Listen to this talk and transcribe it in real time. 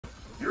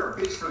You're a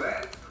bitch for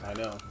that. I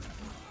know.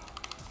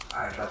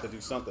 I Have to do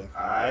something.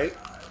 All right.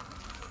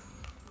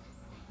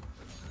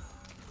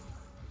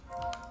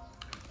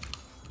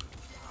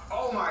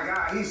 Oh my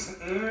god, he's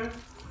You're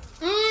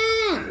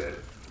dead.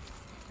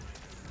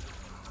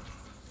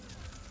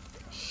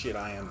 Shit,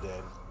 I am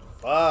dead.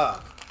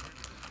 Fuck.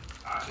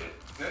 Ah shit.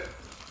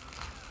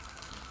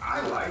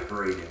 I like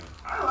raiding.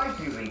 I like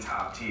using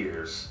top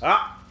tiers.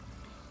 Ah.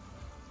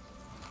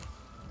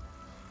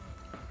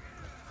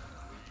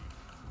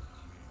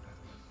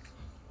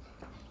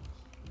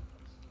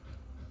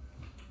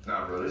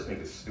 Nah, bro, this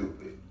nigga's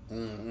stupid.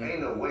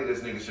 Ain't no way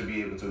this nigga should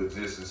be able to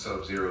exist in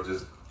Sub-Zero.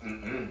 Just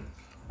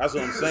That's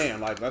what I'm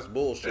saying. Like, that's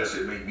bullshit. That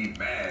shit make me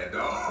mad,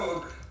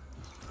 dog.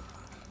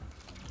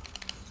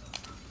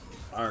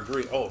 I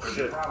agree. Oh Cause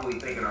shit. you're probably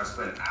thinking I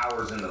spent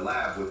hours in the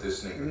lab with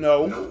this nigga.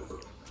 No.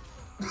 Nope.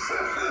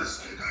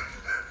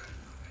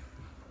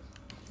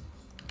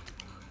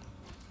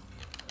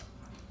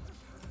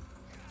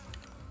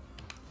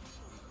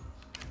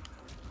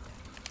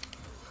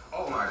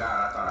 Oh my god,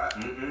 I thought I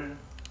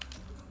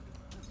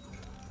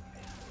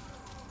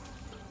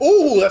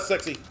Ooh, that's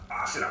sexy.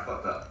 Ah shit, I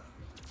fucked up.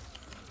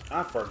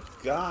 I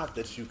forgot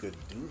that you could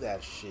do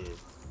that shit.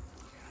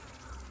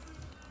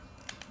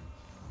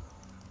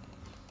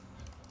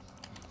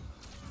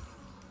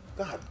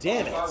 God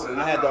damn it.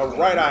 I had the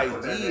right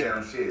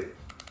idea.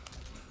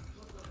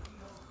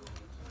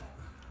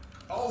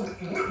 Oh,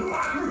 Isn't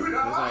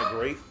that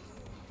great?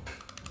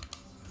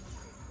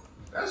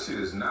 That shit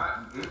is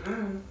not.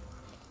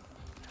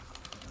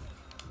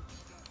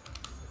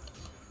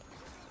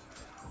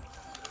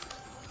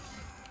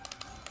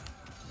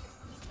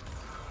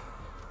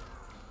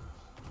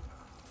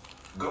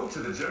 Go to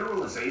the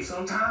general and save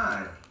some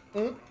time.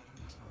 Look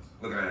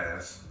at that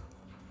ass.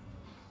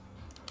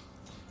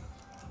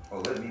 Oh,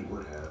 let me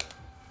would have.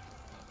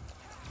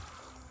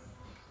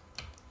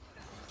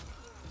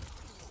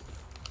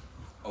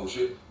 Oh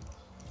shit.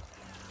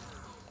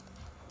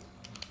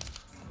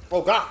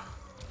 Oh god.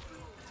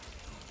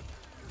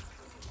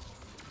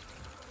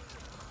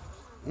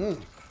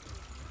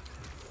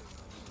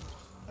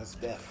 That's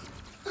death.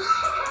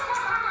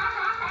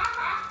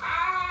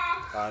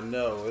 I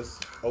know, it's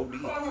OD.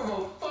 I'm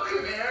a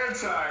fucking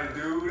anti,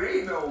 dude.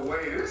 Ain't no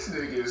way. This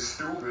nigga is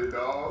stupid,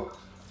 dog.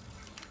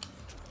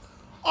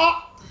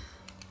 Oh!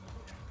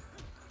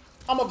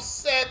 I'm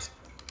upset.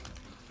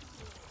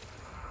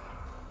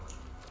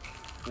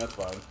 That's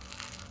fine.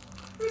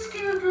 This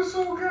character's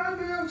so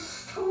goddamn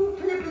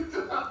stupid.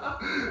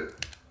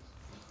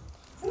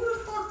 Who the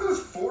fuck does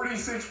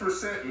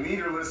 46%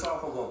 meterless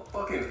off of a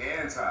fucking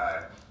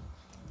anti?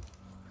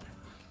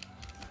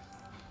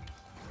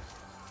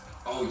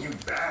 Oh, you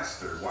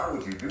bastard. Why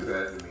would you do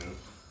that to me?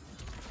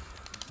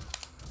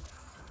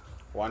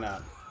 Why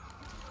not?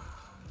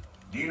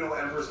 Do you know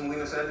what Empress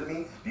Melina said to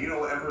me? Do you know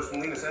what Empress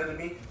Melina said to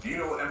me? Do you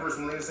know what Empress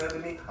Melina said to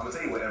me? I'm gonna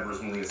tell you what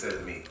Empress Melina said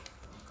to me.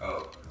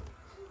 Oh.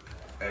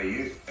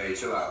 Hey,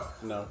 chill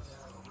out. No.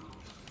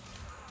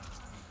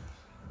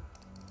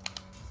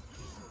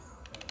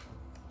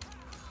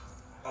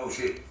 Oh,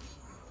 shit.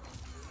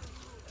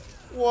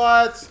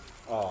 What?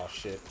 Oh,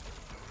 shit.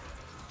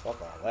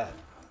 Fuck all that.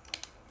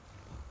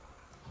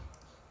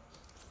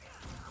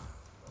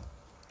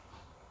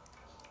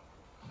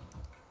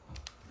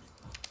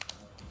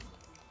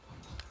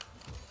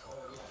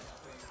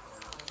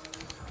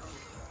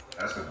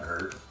 That's gonna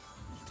hurt.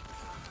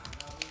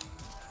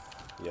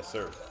 Yes,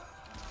 sir.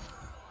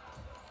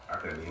 I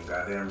couldn't even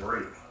goddamn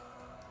break.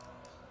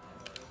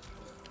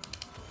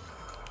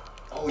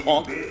 Oh, you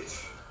Punk.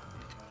 bitch.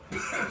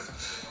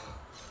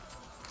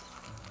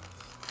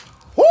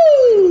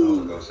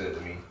 Woo! Go said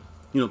to me.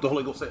 You know what the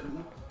Holy Ghost said to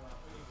me?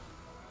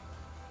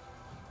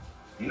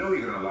 You know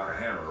you're gonna unlock a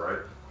hammer, right?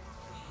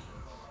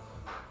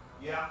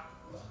 Yeah.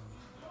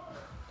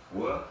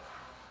 What?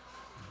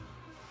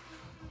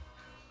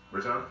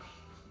 Return?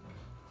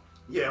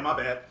 Yeah, my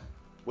bad.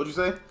 What'd you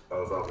say?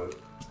 Oh, it's all good.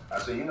 I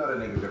said, you know that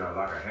nigga's gonna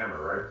unlock a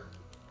hammer, right?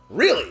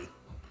 Really?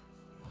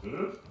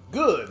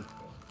 Good.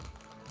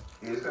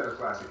 Yeah, it's got a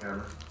classic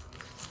hammer.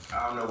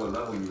 I don't know what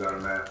level you got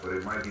him at, but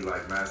it might be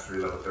like mastery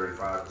level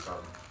 35 or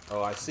something.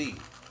 Oh, I see.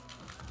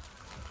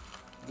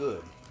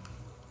 Good.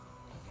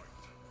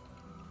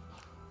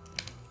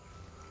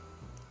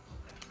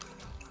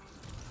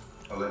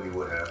 Oh, let me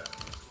would have.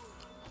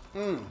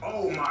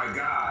 Oh my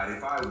god,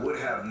 if I would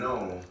have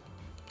known.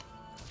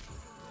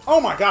 Oh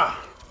my god.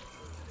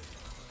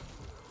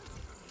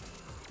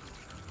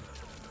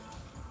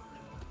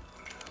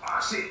 Ah,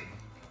 shit.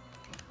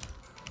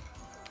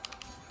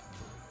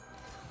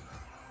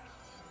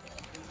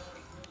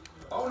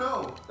 Oh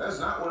no, that's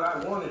not what I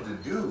wanted to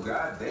do,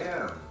 god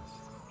damn.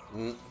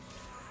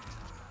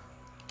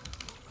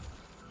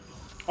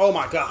 Oh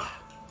my god.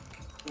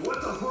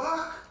 What the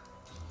fuck?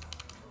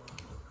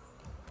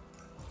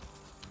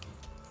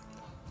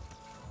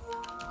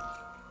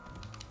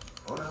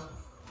 Oh no.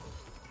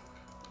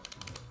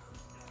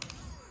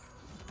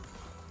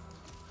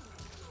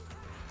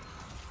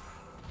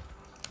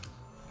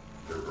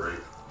 Good break.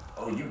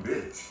 Oh, you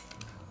bitch.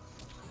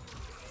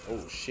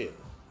 Oh shit.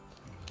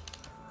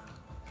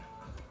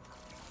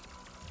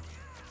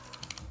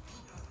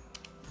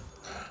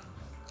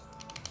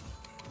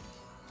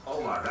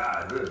 my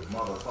God, good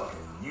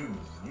motherfucking you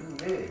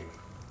nig.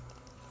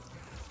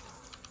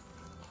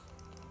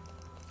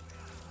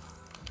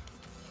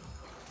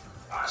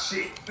 Ah,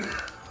 shit.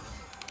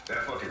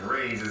 That fucking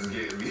range is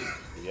getting me.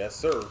 Yes,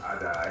 sir. I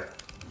died.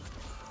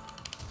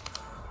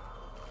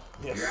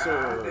 Yes,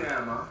 God sir.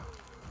 damn, huh?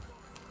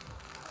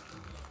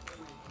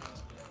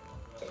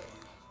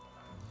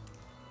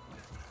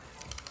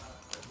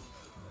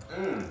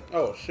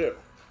 Oh, shit.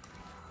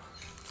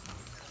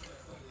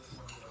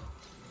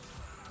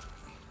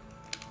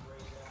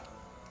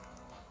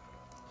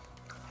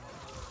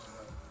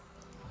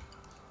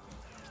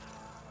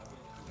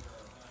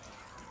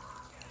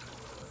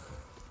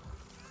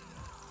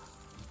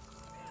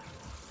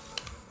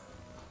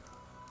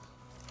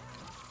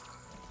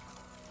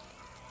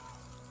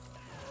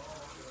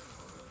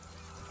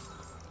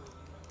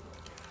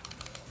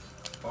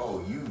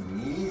 Oh, you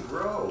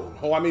Negro.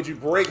 Oh, I made you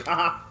break,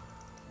 haha.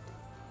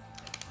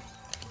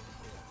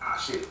 Ah,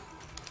 shit.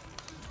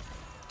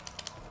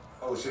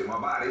 Oh, shit, my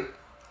body.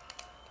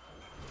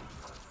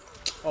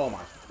 Oh,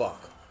 my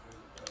fuck.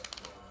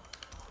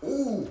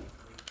 Ooh.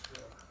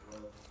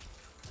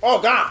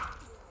 Oh, God.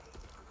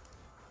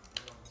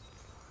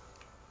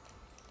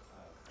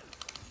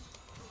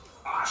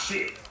 Ah,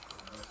 shit.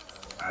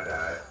 I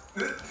died.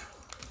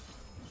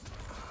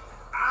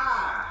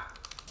 Ah.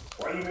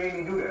 Why you made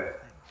me do that?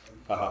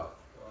 Haha.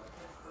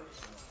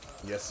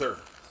 Yes, sir.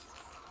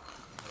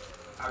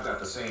 I got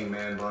the same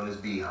man bun as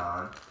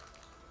Bihan.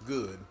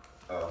 Good.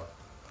 Oh.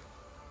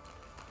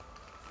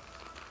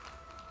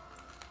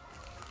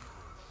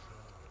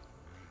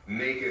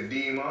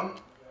 Nicodema.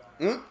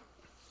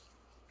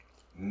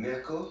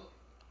 Nickel.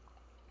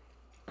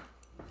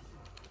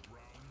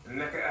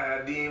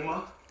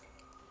 Nicodema.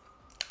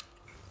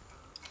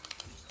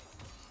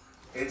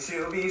 And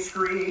she'll be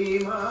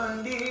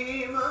screaming,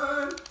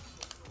 demon.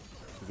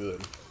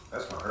 Good.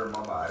 That's gonna hurt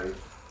my body.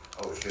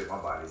 Oh shit, my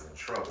body's in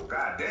trouble.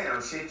 God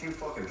damn, shit, you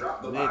fucking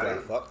dropped the Nigga body.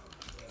 got fucked.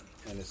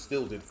 And it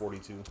still did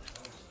 42.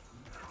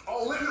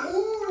 Oh, let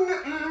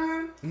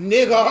me.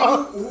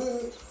 Nigga!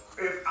 Ooh.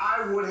 If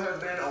I would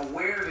have been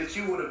aware that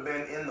you would have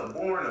been in the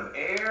Born of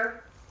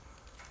Air.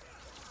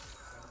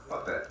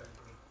 Fuck that.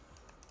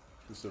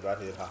 You still got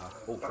hit, haha.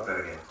 Oh, Fuck fuck. that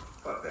again.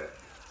 Fuck that.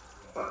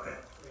 Fuck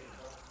that.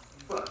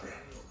 Fuck that.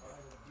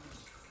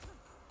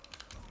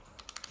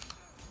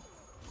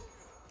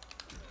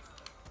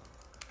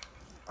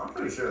 I'm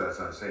pretty sure that's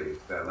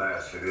unsafe. That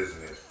last shit,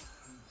 isn't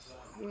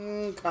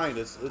it? Kind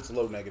of. It's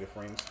low negative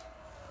frames.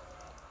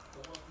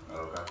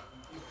 Okay.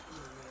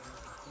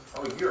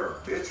 Oh, you're a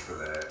bitch for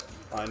that.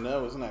 I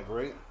know, isn't that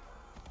great?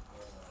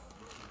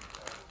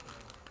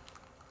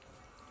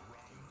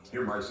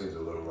 Your mic seems a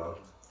little low.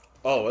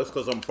 Oh, that's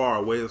because I'm far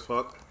away as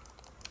fuck.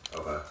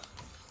 Okay.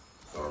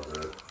 It's all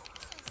good.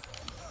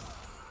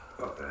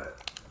 Fuck that.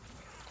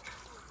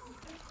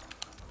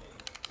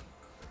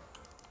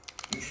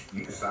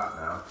 You can stop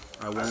now.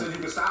 I won't. I said you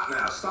can stop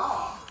now.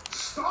 Stop.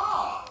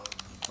 Stop.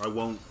 I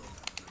won't.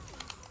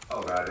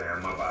 Oh,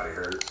 goddamn, my body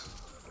hurts.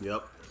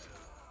 Yep.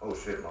 Oh,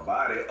 shit, my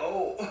body.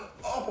 Oh,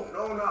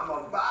 no, not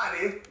my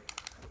body.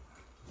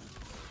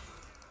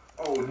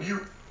 Oh,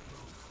 you.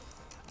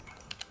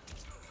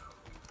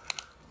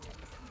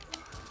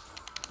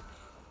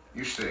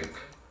 You stink.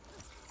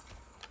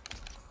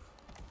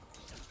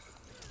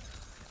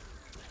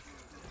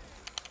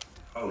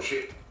 Oh,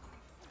 shit.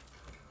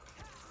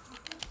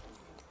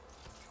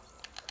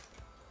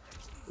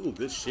 Ooh,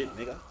 good shit,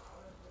 nigga.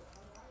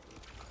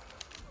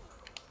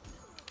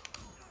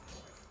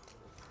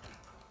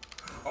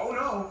 Oh,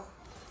 no.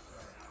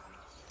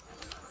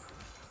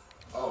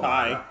 Oh,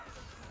 Hi.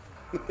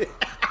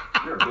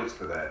 You're a bitch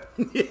for that.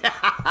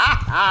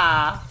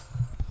 Yeah.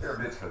 You're a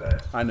bitch for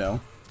that. I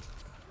know.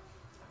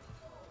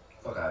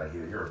 Fuck out of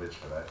here. You're a bitch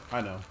for that.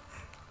 I know.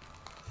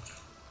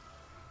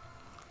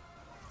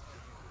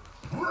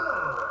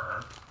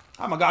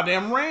 I'm a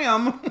goddamn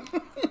ram.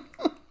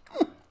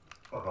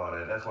 Fuck all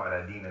that. That's why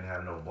that demon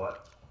have no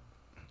butt.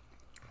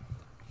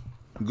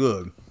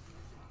 Good.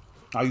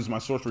 I'll use my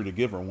sorcery to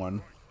give her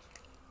one.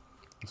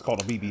 It's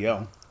called a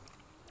BBL.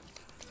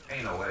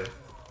 Ain't no way.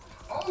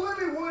 Oh, let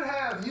me would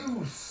have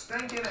you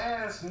stinking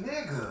ass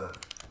nigga.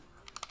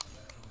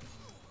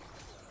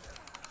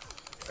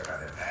 I got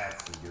them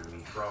axes giving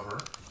me trouble.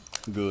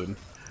 Good.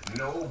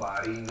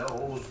 Nobody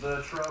knows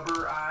the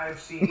trouble I've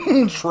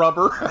seen.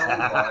 Trubber.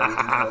 Nobody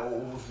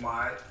knows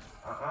my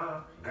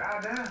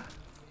goddamn.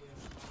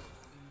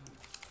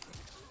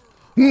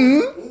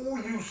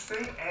 Ooh, you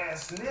stink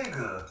ass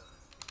nigga.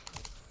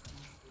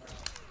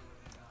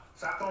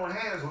 Stop throwing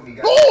hands with me,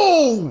 guys.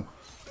 Oh!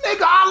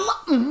 Nigga,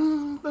 I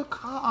love the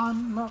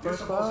con. You're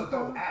supposed to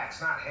throw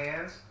axe, not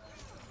hands.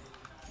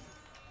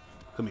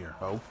 Come here,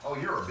 ho. Oh,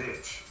 you're a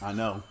bitch. I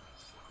know.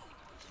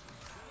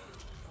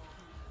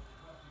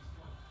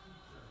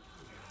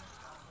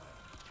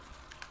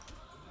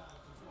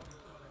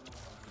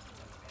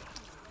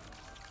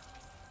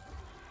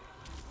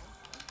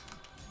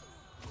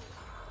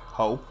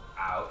 Ho.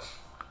 Ouch.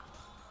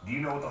 Do you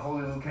know what the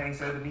Holy Liu Kang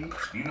said to me?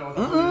 Do you know what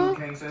the Holy Liu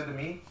Kang said to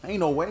me? Ain't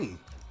no way.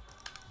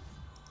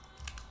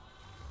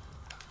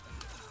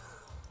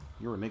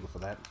 You're a nigga for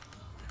that.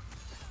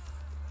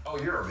 Oh,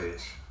 you're a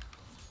bitch.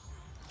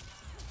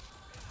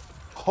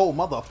 Oh,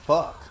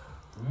 motherfuck.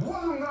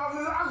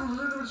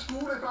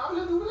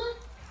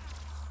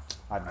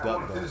 I I ducked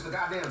want to though. finish the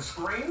goddamn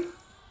screen?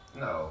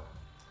 No.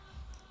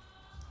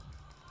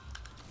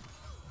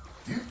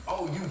 You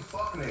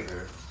fuck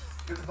nigga.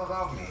 Get the fuck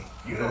off me.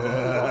 You know what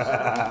I'm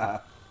saying?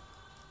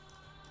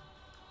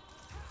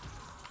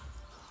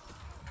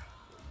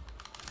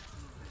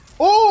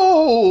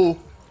 Oh!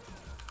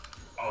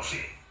 Oh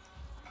shit.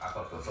 I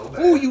fucked up so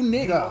bad. Ooh, you You know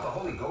nigga. what the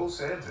Holy Ghost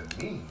said to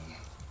me?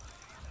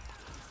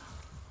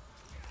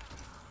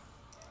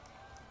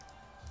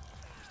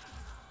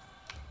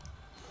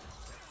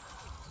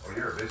 Oh,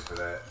 you're a bitch for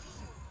that.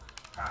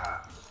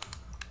 Haha.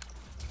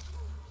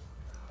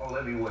 Oh,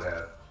 let me would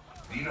have.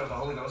 Do you know what the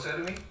Holy Ghost said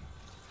to me?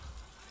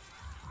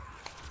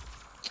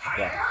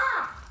 Hiya!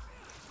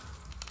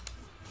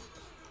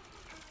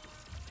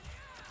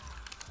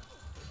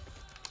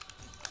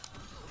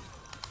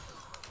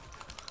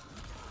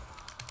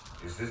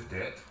 Is this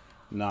dead?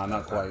 Nah, No, not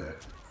it's quite. dead.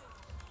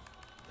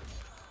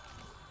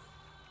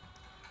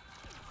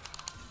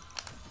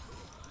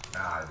 Nah,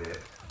 I did.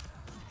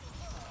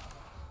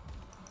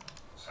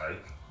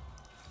 Psych.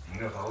 You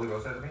know what the Holy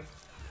Ghost said to me?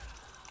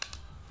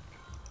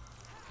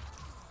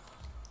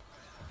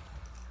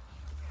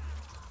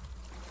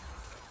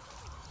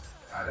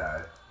 I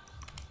died.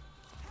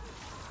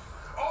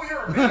 Oh,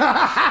 you're a bitch!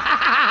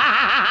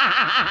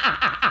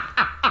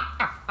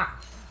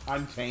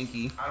 I'm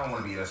tanky. I don't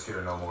want to be S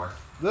tier no more.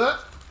 The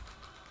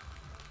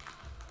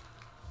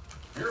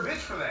You're a bitch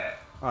for that.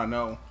 I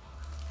know.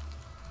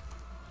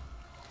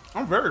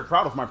 I'm very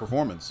proud of my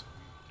performance.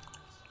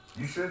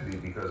 You should be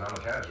because I'm a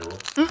casual.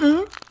 Do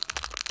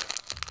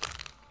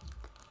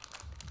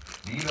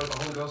you know what the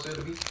Holy Ghost said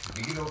to me?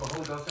 Do you know what the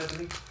Holy Ghost said to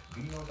me?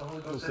 Do you know what the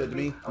Holy Ghost Said to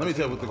me. Let me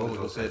tell you what the Holy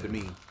Ghost said to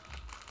me.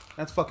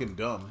 That's fucking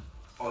dumb.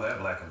 Oh, that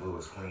black and blue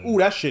is clean. Ooh,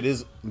 that shit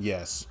is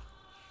yes.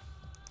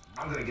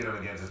 I'm gonna get him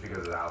again just because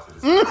of the outfit.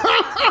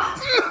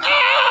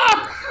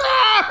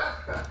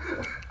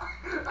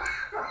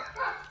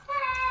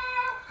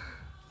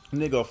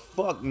 Nigga,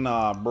 fuck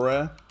nah,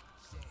 bruh.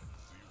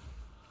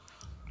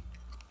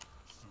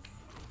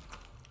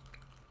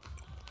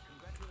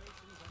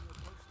 Congratulations on your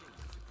posting,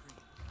 Supreme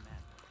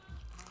Commander.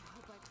 I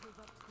hope I prove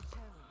up to the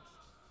challenge.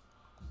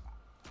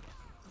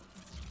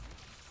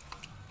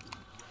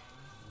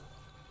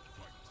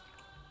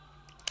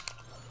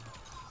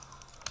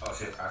 Oh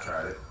shit, I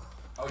tried it.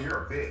 Oh,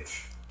 you're a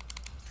bitch.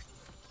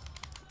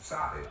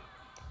 Stop it.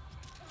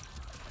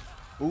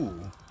 Ooh.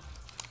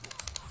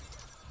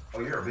 Oh,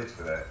 you're a bitch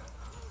for that.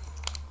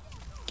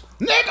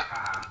 Nigga!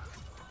 Haha.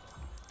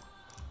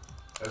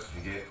 That's what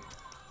you get.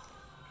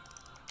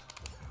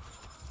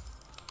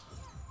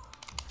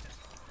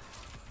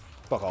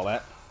 Fuck all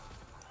that.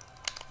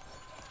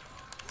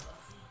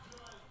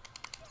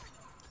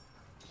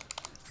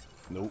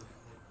 Nope.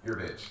 You're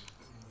a bitch.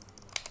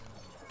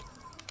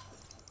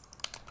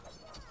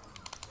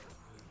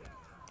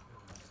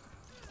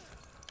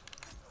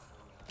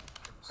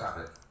 Stop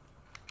it.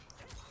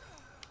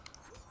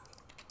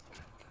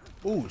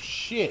 Ooh,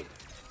 shit.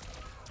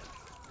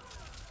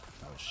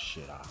 Oh,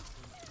 shit.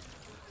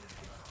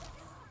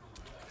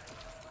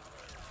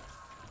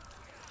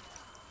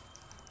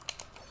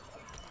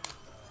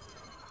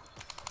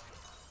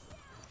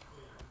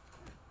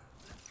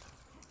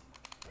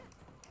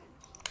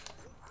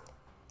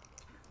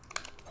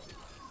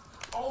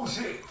 Oh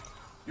shit!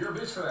 You're a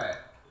bitch for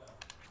that.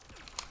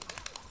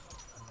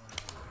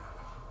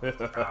 Ouch.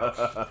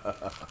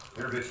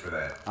 You're a bitch for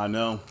that. I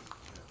know.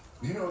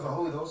 Do you know what the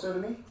Holy Ghost said to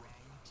me?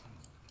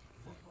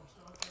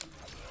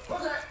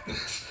 What's that?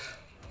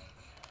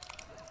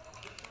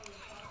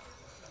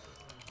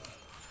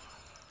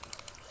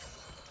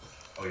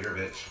 Oh, you're a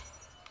bitch.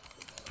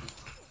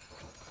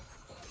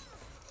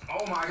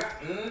 Oh my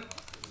god.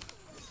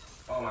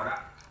 Oh my god.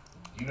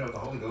 You know what the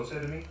Holy Ghost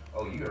said to me?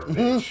 Oh, you're a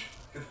bitch.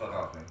 Get the fuck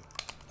off me.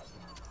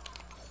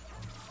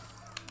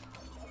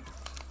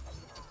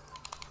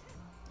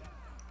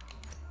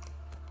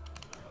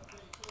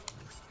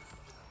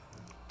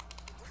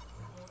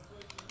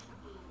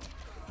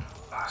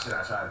 Ah, shit,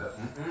 I tried to.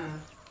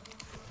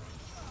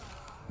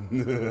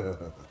 We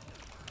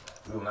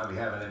will not be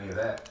having any of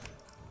that.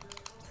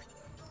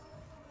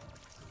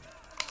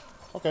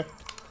 Okay.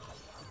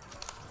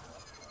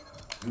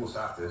 You will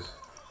stop this.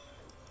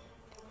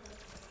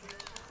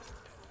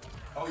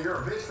 Oh, you're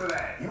a bitch for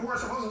that. You weren't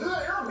supposed to do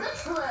that. You're a bitch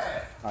for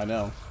that. I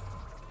know.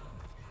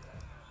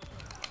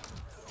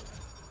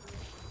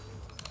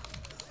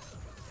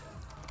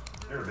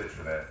 You're a bitch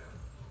for that.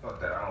 Fuck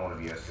that. I don't want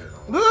to be S tier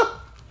no more.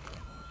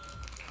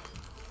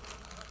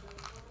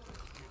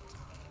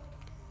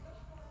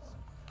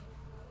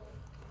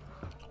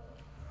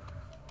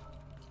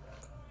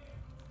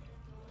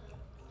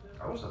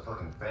 I wish the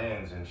fucking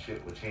fans and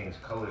shit would change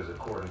colors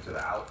according to the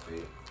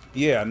outfit.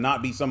 Yeah,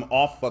 not be some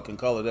off fucking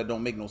color that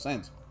don't make no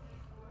sense.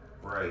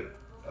 Right.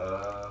 Who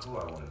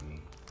I want to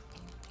be?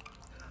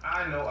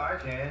 I know I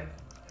can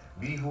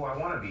be who I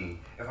want to be.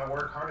 If I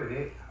work hard at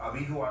it, I'll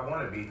be who I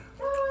want to be.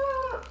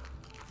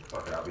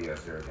 Fuck it, I'll be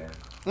S here again.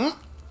 Mm?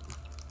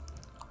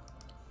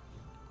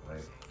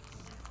 Wait.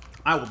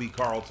 I will be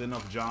Carlton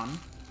of John.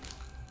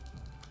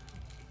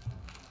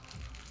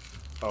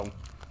 Oh.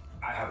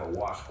 I have a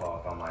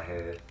washcloth on my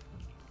head.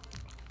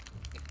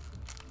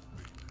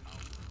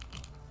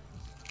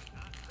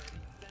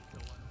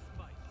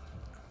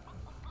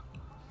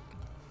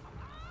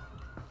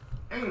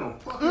 Ain't no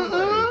fucking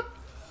way.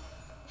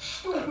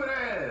 Stupid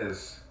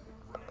ass.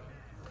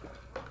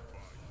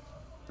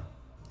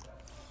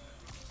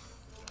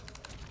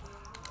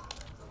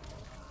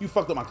 You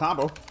fucked up my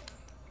combo.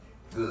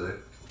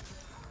 Good.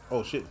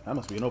 Oh shit, that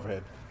must be an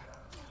overhead.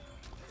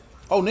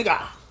 Oh nigga.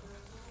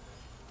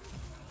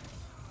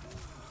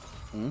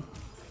 Hmm.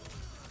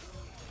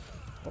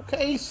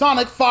 Okay,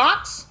 Sonic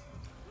Fox.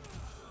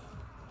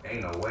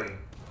 Ain't no way.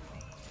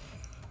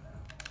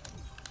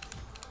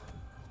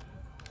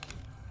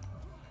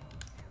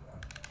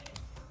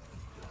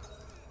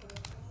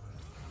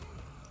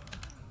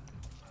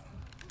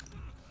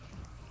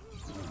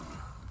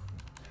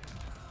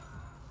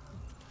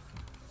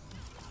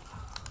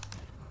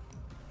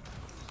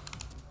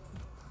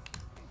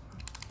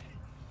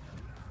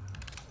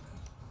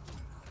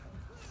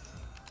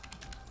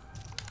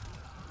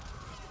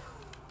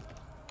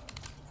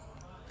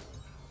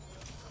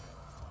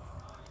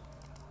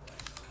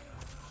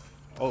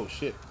 Oh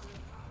shit.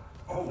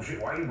 Oh shit,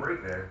 why you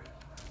break there?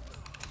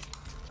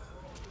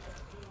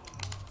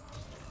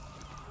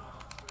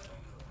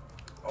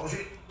 Oh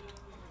shit.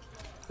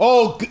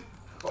 Oh,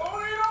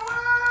 Oh,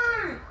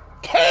 ain't no way!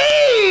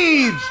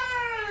 Cage!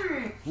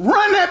 Hey!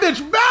 Run that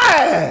bitch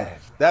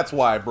back! That's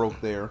why I broke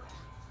there.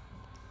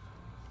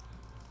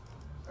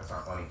 That's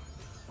not funny.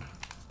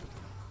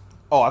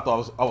 Oh, I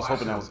thought I was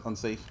hoping that was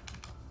unsafe.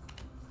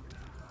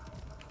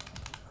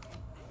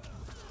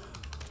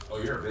 Oh,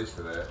 you're a bitch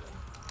for that.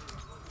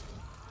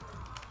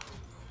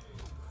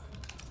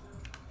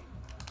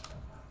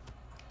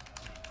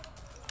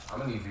 I'm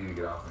gonna need for you to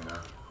get off me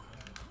now.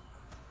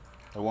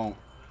 I won't.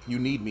 You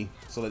need me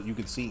so that you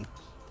can see.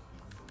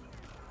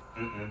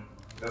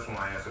 That's what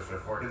my ancestors are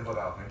for. Get the fuck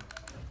off me.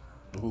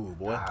 Ooh,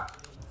 boy. Ah.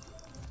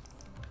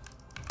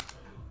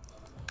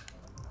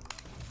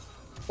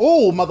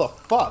 Oh,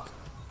 motherfuck.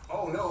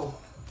 Oh no.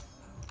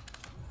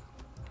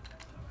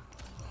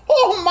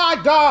 Oh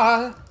my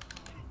god.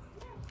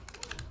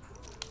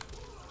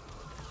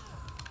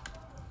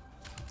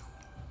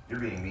 You're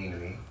being mean to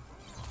me.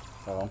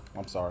 Oh,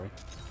 I'm sorry.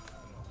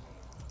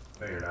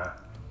 No, you're not.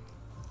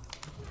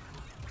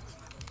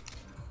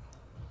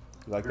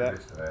 You like You're a that?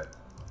 bitch for that.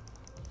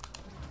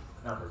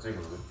 Not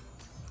particularly.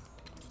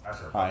 I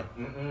said, Hi.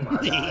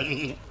 I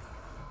died.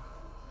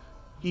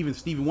 Even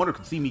Stevie Wonder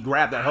could see me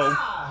grab that hoe.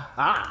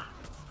 Ah.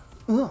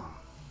 Ugh.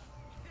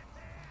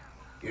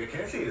 Yeah,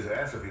 can't see his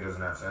ass if he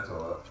doesn't have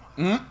Sentinel up.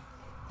 I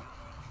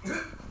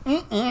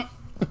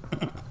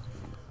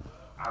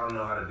don't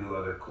know how to do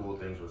other cool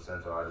things with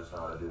Sentinel. I just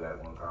know how to do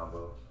that one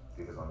combo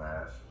because I'm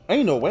ass.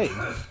 Ain't no way.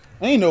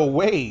 Ain't no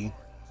way.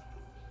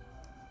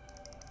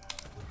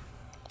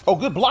 Oh,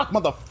 good block,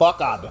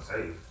 motherfucker.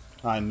 Safe.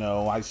 I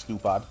know, I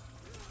stupid.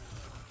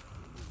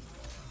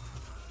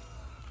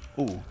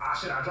 Ooh. Ah,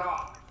 shit, I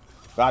dropped.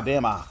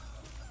 Goddamn, I.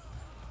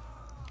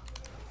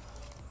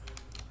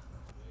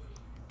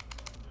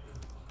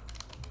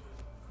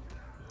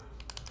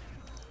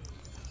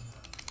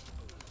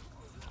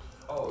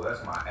 Oh,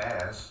 that's my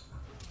ass.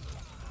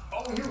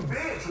 Oh, you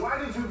bitch. Why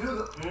did you do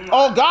the...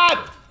 Oh,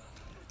 God.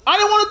 I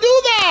didn't want to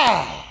do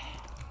that.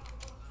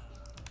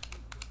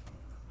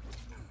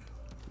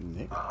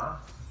 Nigga. Uh-huh.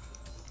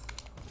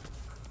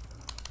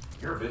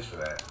 You're a bitch for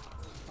that.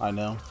 I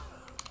know.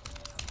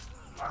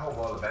 I hope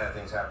all the bad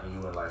things happen to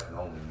you in life and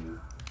only you.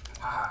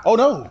 Ha. Oh,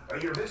 no. Oh,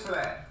 you're a bitch for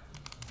that.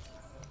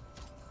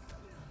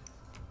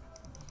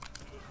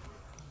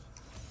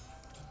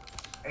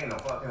 Ain't no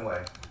fucking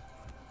way.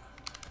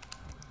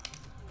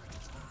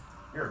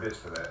 You're a bitch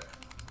for that.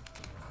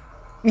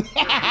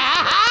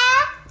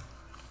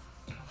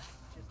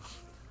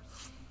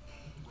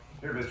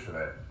 You're a bitch for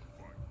that.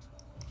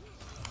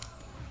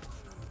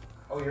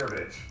 Oh, you're a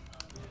bitch.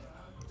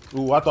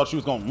 Ooh, I thought she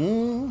was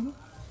going,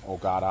 Oh,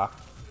 God, I.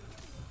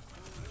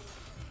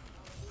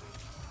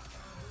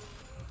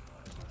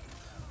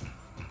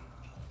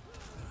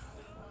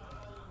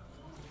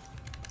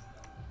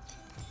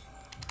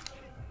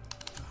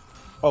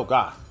 Oh,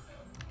 God.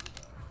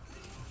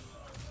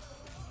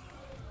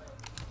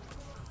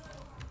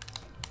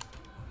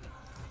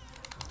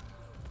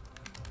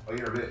 Oh,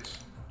 you're a bitch.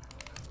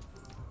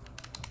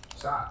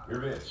 Stop.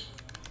 You're a bitch.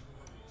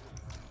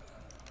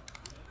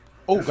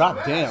 Oh, You're so God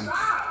bad. damn.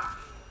 Stop.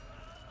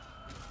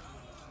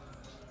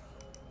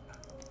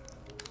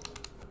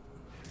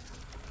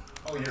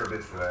 Oh, you're a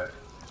bitch for that.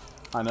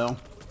 I know.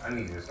 I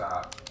need you to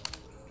stop.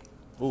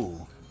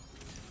 Ooh.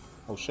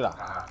 Oh, shit.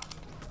 Haha.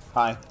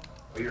 Hi.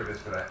 Oh, you're a bitch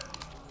for that.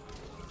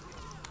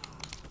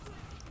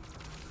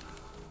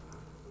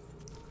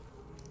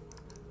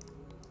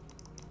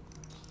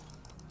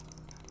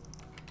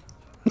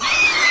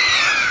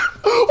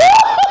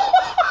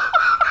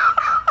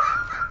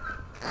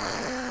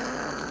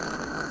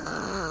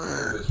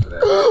 You're a bitch for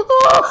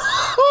that.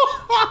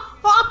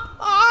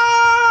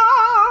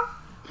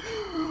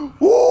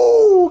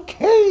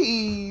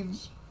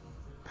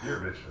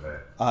 You're a bitch for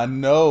that. I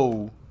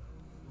know.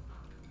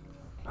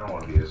 I don't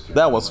want to be this.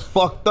 That was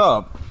fucked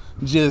up.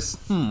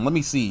 Just, let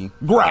me see.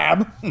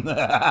 Grab.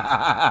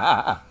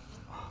 I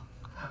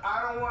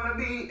don't want to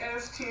be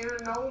S tier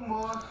no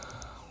more.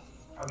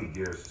 I'll be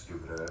Gears,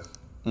 stupid ass.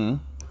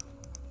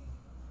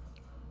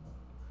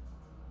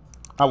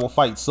 I will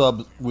fight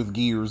sub with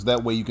Gears.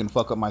 That way you can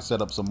fuck up my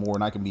setup some more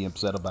and I can be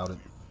upset about it.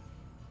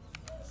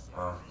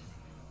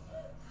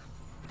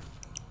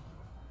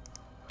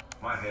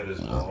 My head is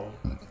long.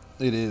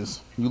 It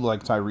is. You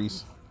like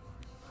Tyrese.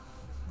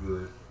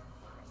 Good.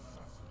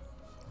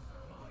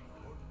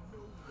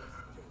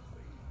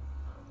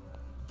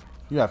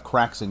 You have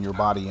cracks in your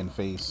body and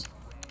face.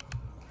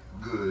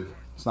 Good.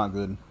 It's not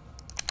good.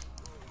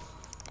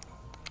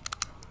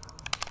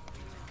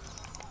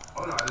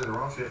 Oh no, I did the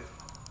wrong shit.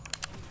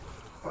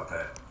 Fuck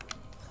that.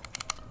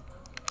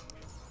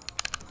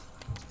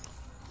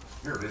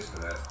 You're a bitch for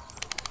that.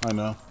 I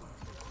know.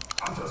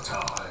 I'm the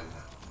time.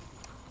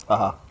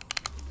 Uh-huh.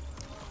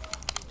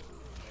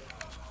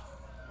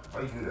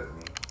 Why you do that to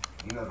me?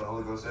 You know what the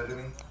Holy Ghost said to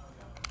me?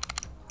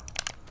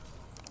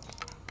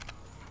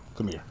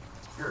 Come here.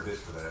 You're a bitch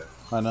for that.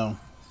 I know.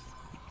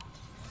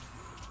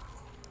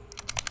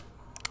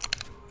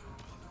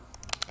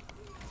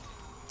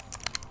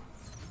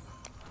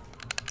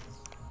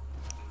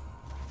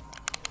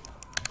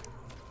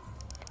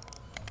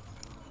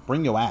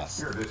 Bring your ass.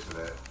 You're a bitch for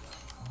that.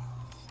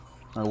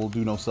 I will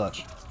do no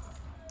such.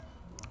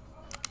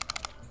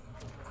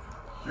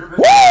 You're a bitch.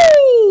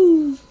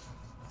 Woo!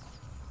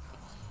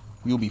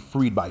 You'll be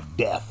freed by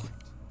death.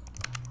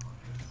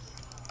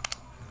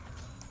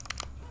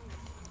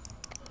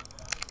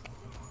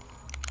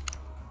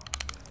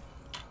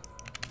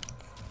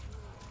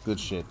 Good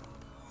shit.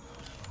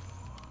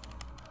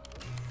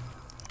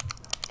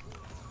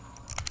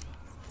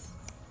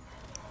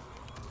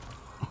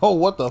 Oh,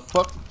 what the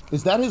fuck?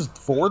 Is that his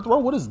forward throw?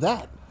 What is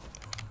that?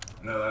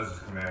 No, that was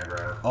just command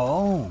grab.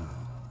 Oh.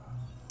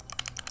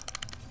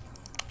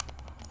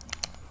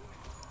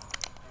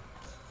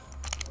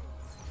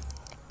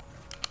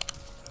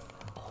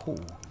 Oh.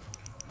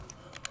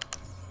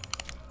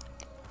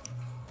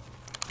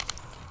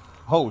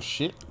 Oh,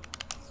 shit.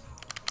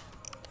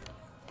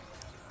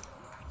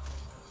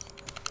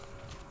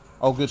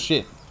 Oh, good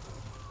shit.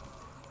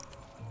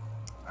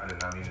 I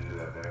did not mean to do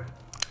that there.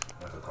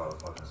 I have to call the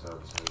fucking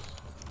services.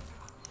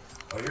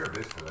 Oh, you're a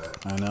bitch for that.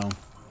 I know.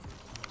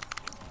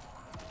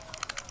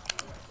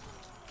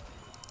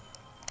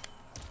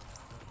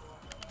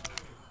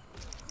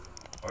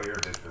 Oh, you're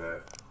a bitch for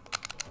that.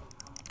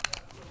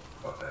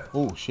 Fuck that.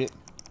 Oh, shit.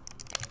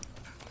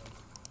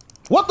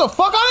 What the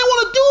fuck? I didn't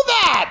want to do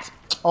that!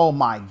 Oh,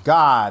 my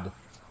God.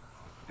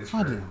 It's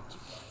I great. didn't.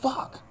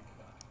 Fuck.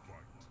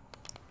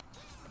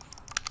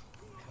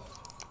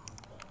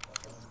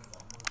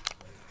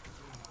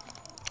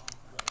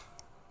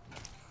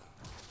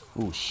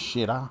 Oh,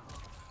 shit, huh?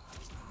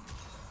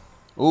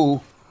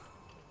 Ooh.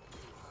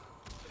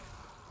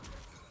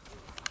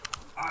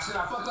 Ah, shit,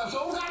 I fucked up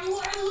so bad.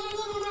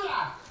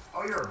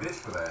 Oh, you're a bitch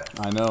for that.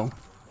 I know.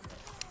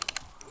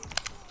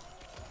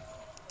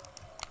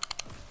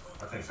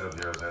 I think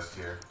Sub-Zero's S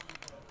tier.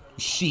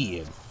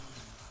 Shit.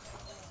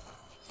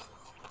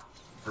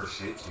 For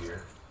shit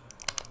tier.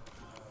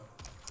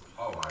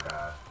 Oh my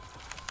god.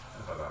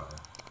 Fuck off.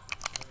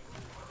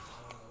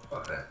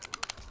 Fuck that.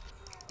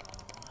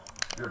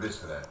 You're a bitch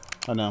for that.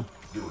 I know.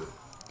 Do it.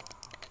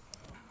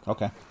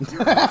 Okay.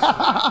 You're a bitch for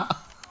that.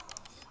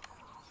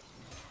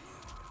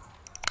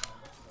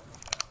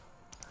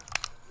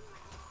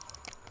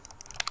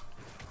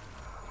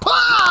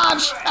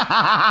 Punch!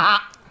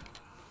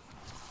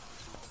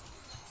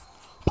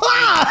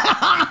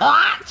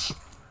 Punch!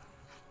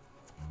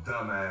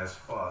 Dumbass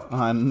fuck.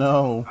 I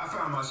know. I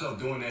found myself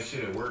doing that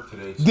shit at work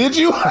today. Too. Did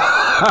you?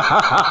 Punch!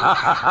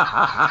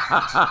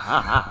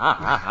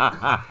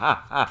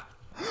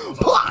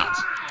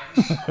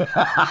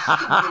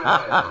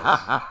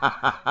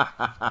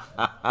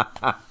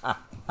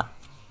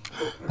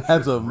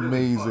 That's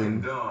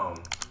amazing. Really dumb.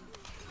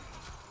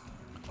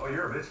 Oh,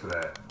 you're a bitch for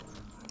that.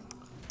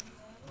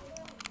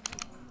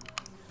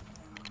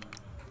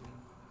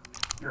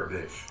 You're a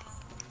bitch.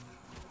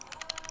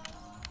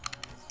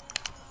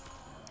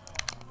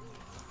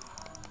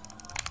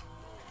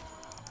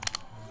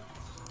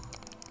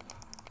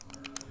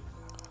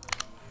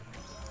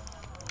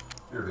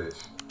 You're a bitch.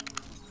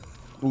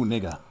 Ooh,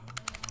 nigga.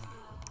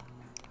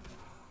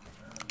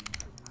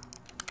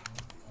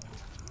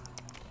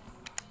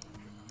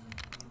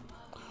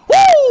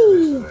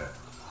 Woo!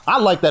 I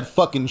like that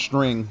fucking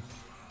string.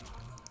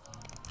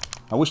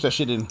 I wish that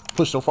shit didn't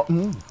push so far.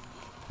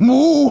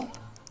 Moo!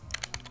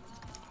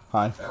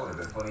 Hi. That would have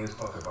been funny as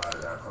fuck if I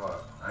had got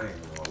caught. I ain't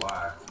even gonna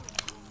lie.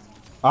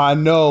 I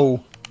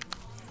know.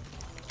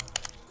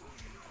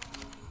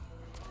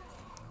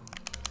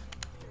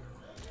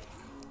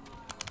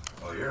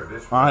 Oh, you're a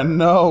bitch for I that.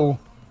 know.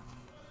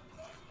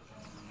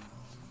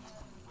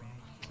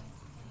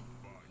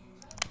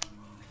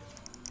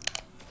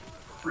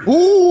 Free.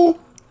 Ooh!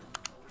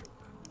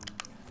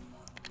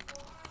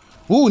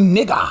 Ooh,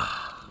 nigga!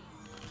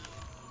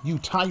 You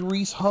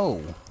Tyrese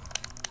Ho.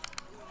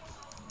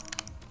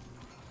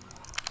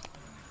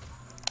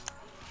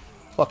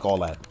 Fuck all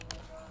that.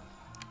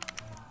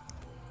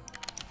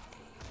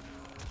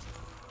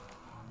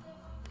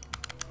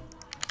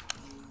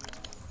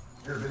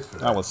 You're a bitch for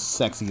that. That was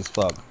sexy as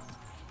fuck.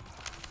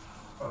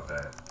 Fuck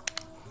that.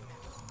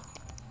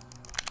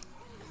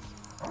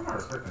 I'm not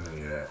respecting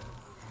any of that.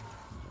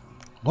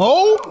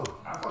 Oh! Oh,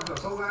 I fucked up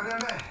so goddamn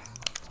bad.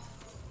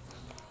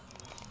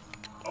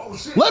 Oh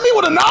shit. Let me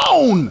would have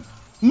known!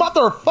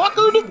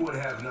 Motherfucker! You would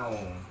have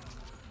known.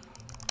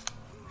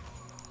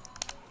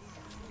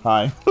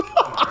 Hi.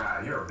 Oh my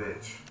god, you're a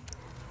bitch.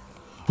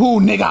 Who,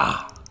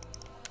 nigga?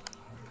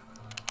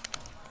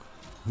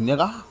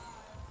 Nigga?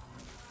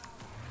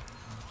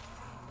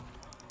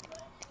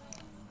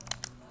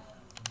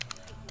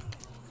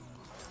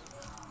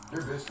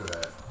 You're a bitch for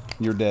that.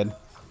 You're dead.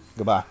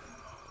 Goodbye.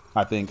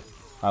 I think.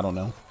 I don't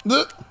know.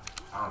 I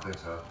don't think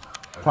so. I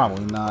think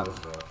Probably you're not. close,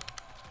 though.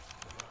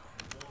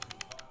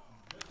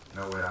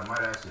 No, wait, I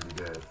might actually be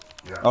dead.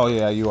 Yeah. Oh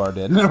yeah, you are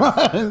dead.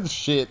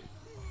 Shit.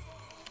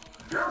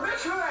 You're a bitch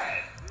for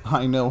that!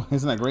 I know.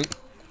 Isn't that great?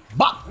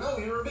 Bop! No,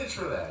 you're a bitch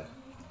for that.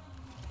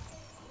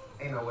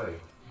 Ain't no way.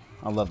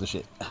 I love the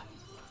shit.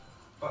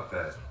 Fuck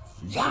that.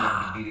 You Yeah. should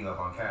not be beating up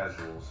on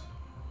casuals.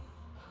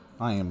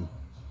 I am.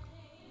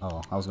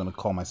 Oh, I was gonna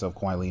call myself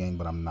Kuai Liang,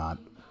 but I'm not.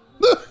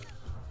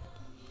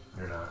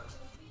 You're not.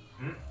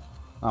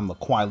 I'm the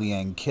Kuai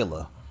Liang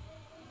killer.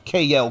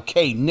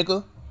 KLK,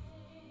 nigga.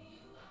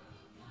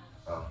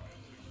 Oh.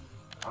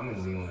 I'm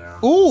in Leo now.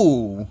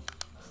 Ooh!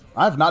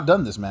 I've not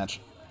done this match.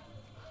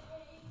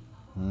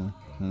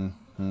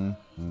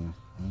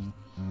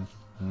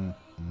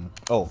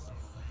 Oh.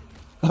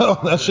 Oh,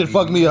 that shit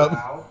fucked me up.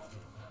 Wow.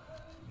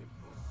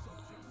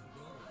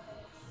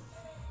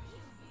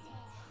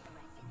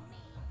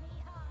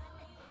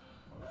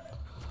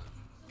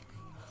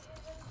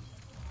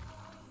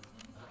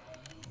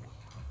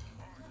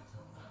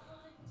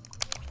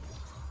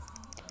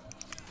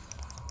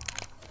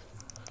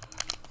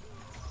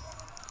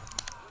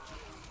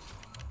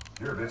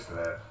 You're a bitch for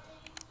that.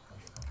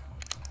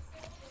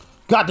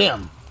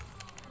 Goddamn.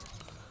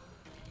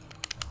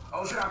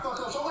 Oh shit, I fucked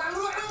up so bad.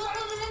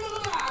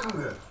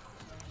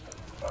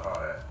 Fuck all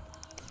that.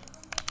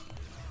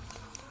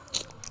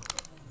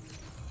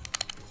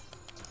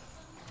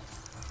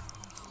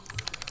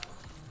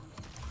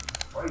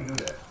 Why you do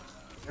that?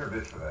 You're a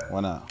bitch for that. Why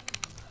not?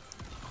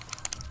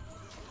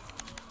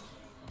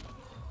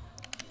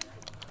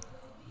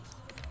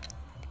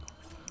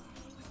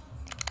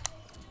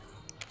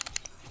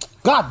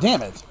 God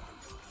damn it.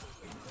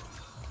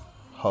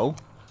 Ho.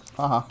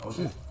 Uh-huh. Oh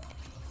shit.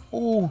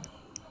 Ooh.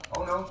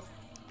 Oh no.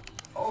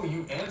 Oh,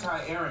 you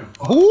anti-Aaron.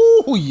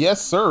 Ooh,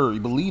 yes, sir. You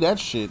believe that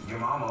shit. Your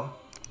mama.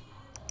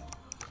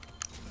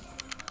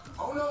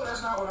 Oh no,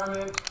 that's not what I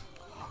meant.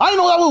 I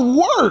didn't know that would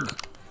work.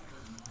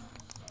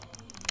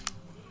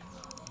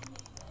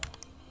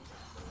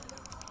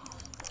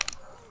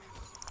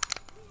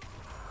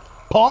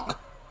 Punk.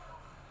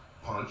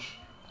 Punch.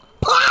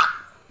 Pop.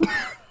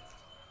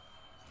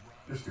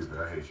 You're stupid.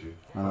 I hate you.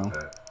 I know. Fuck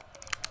that.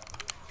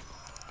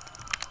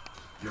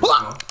 Your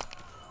Blah. mama.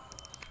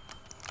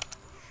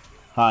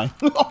 Hi.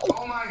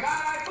 Oh my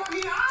god, I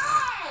fucking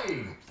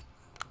died!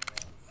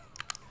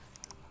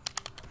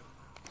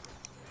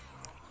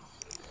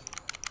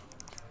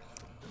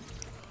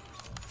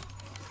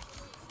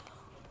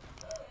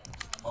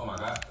 Oh my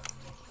god.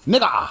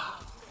 Nigga.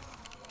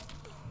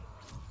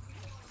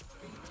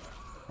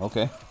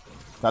 Okay.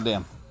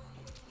 Goddamn.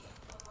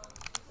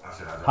 I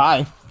said I died.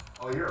 Hi.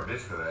 Oh, you're a bitch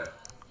for that.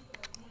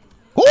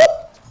 Woo!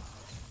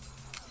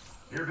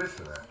 You're a bitch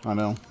for that. I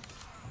know.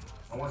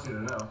 I want you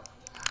to know.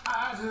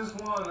 I just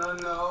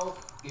wanna know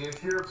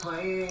if you're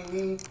playing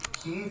me,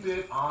 keep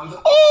it on the.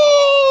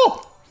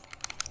 Oh!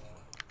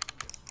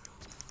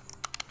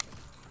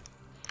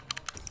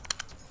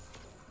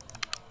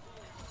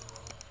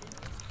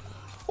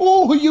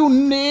 Oh, you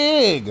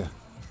nig!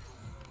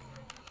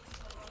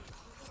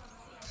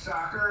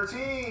 Soccer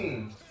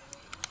team.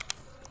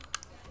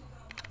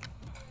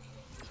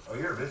 Oh,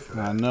 you're a bitch for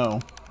I that. know.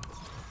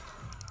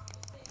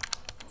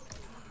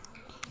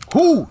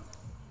 Who?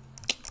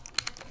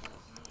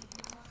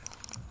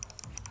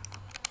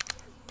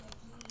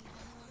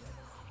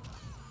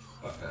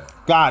 Fuck that.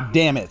 God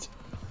damn it.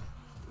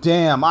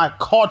 Damn, I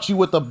caught you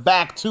with the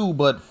back too,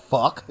 but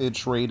fuck, it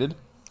traded.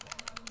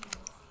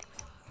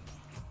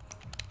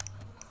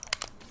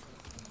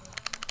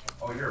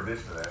 Oh, you're a bitch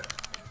for that.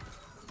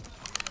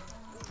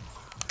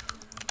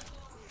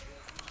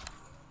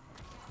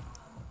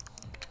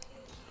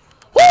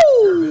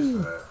 You're a bitch for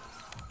Woo! that.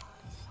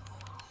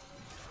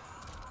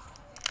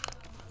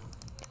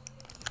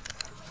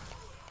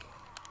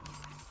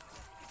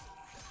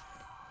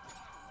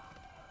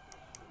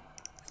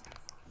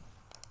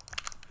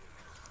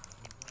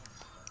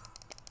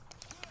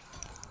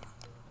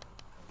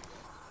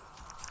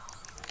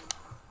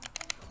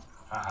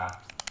 Haha.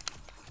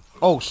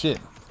 Oh shit.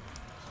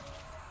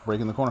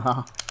 Breaking the corner,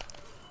 haha.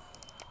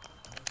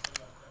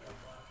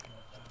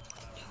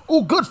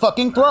 Oh, good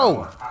fucking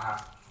throw.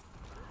 Haha.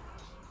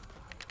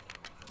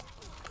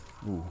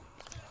 Ooh.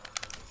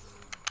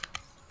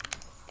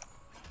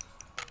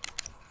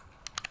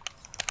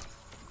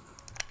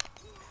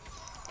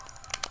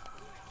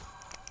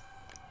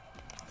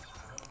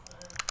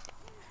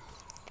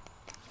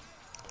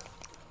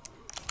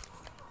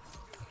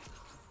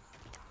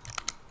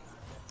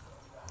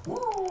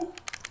 Woo!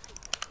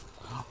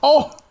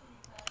 Oh!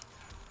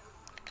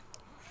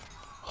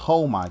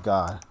 Oh my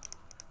God.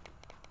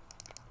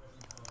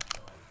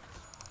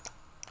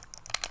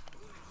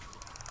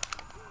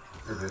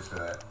 You're a bitch for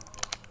that.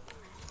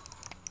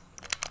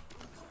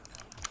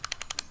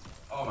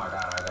 Oh my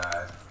God, I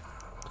died.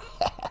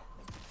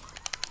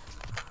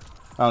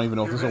 I don't even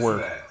know if You're this a will bitch for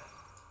work. that.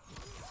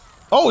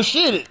 Oh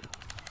shit!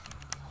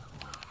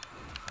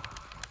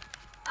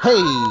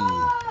 Hey!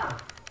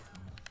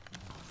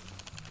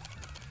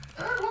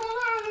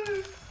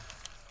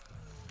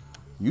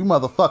 You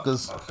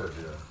motherfuckers, I'll shut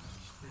you up.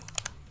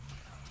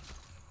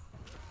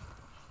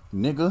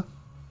 nigga.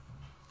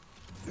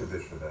 You're a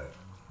bitch for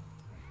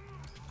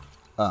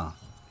that.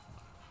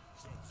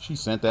 She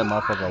sent that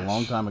motherfucker a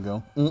long time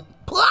ago. That's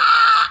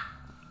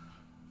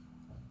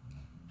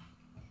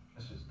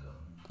just dumb.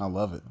 I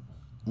love it.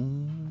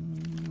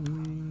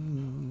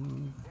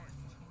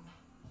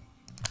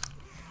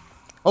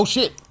 Oh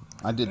shit!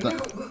 I did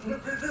that.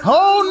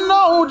 Oh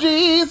no,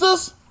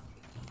 Jesus!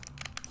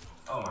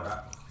 Oh my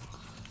God.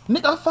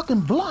 Nigga, I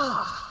fucking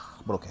blah.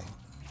 But okay.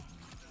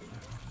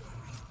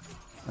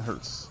 That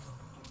hurts.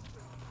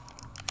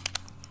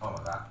 Oh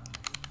my God.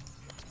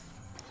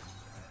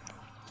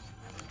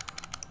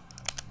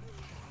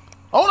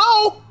 Oh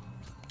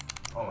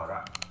no! Oh my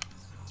God.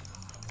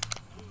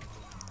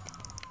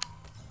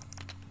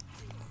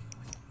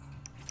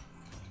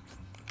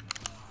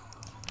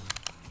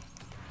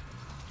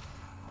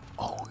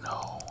 Oh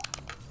no.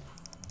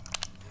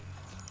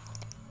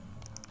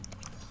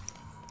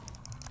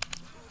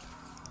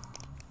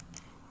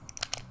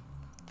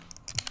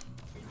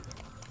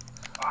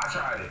 Oh, I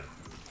tried it.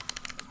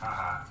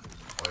 Haha.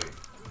 Wait.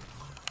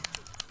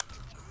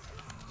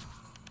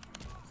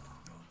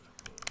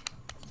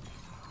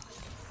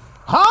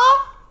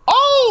 Huh?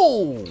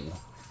 Oh!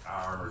 I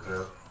armor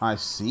too. I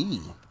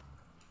see.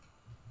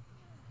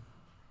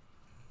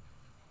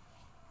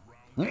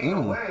 Ain't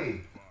no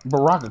way.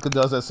 Baraka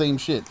does that same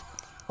shit.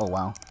 Oh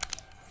wow.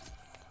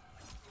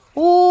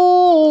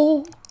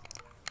 Ooh.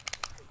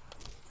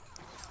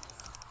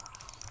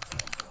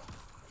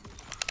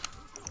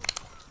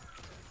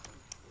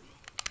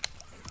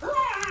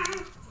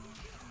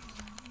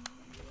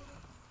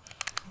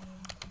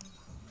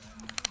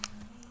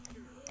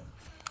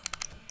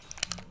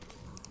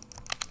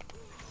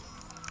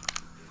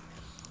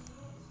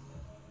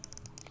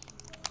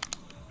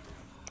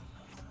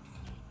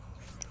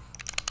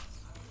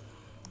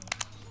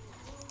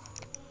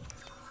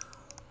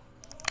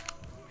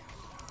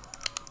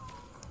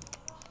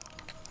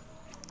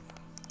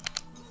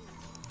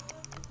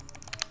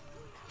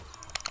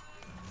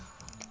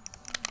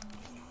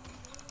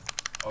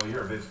 Oh,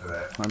 you're a bitch for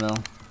that. I know.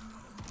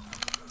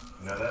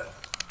 You know that?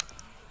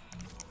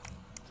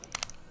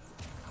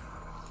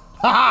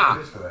 You're a Ha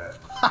bitch for that.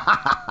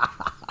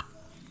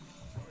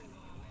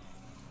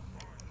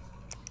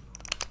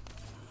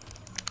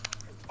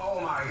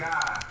 Oh my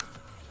God.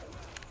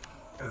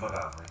 Get the fuck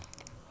out of me.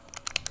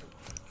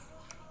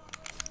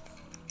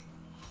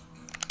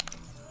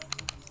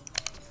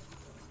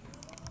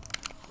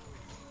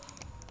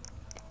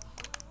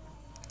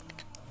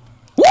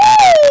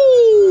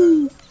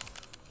 Woo!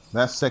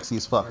 That's sexy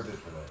as fuck. You're a bitch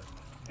for that.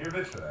 You're a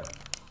bitch for that.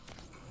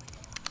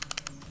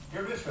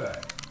 You're a bitch for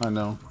that. I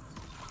know.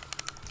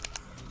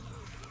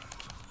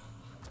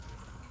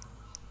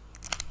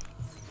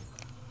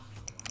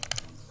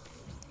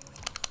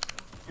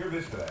 You're a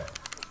bitch for that.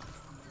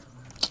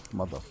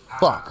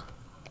 Motherfuck.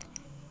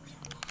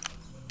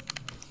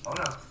 Oh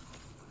no.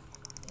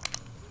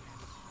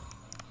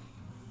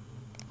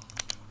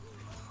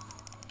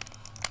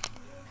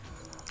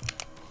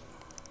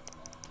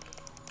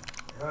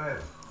 Go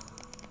ahead.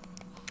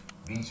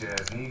 Beach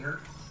ass nigger.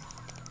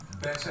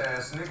 Bitch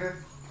ass nigga.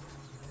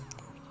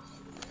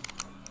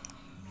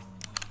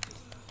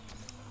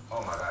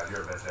 Oh my God,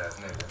 you're a bitch ass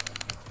nigga.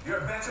 You're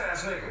a bitch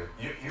ass nigga.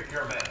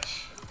 You're a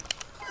bitch.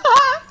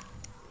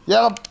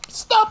 Yo,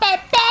 stop it,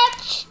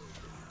 bitch!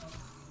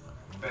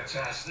 Bitch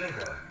ass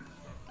nigga.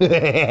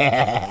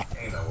 That's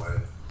Ain't no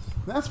way.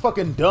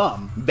 fucking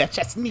dumb. Bitch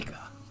ass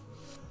nigga.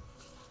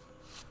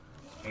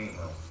 Ain't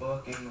no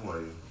fucking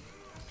way.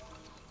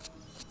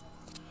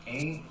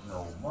 Ain't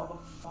no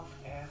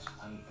motherfucking ass.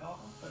 I'm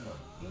finna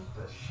beat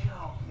the shit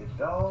off you,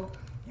 dog.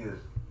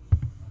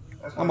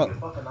 That's why you're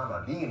fucking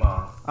on a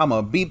demon.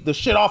 I'ma beat the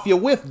shit off you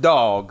with,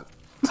 dog.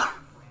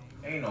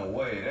 Ain't no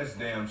way. That's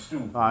damn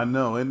stupid. I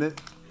know, isn't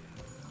it?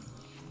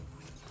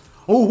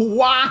 Oh,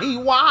 why,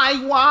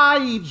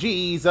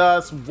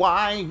 Jesus?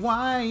 Why? Oh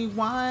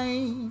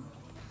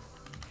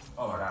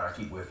my God, I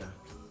keep whiffing.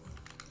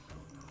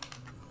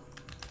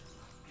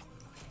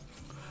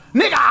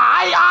 Nigga,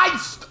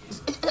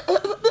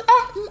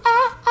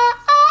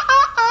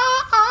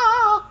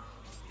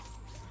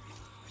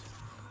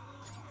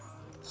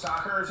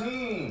 Soccer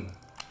team.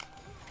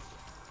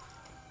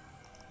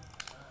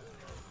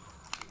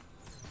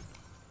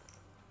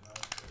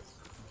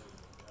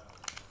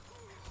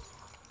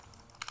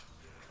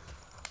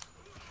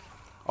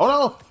 Oh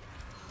no!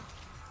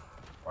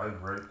 Why you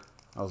break?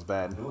 That was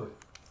bad. Do it.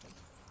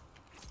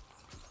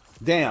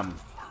 Damn.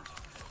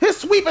 His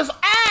sweep is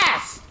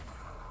ass!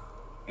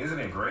 Isn't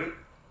it great?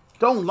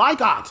 Don't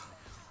like it.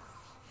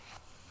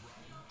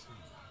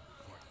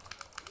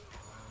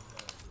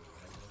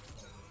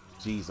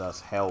 Jesus,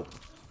 help.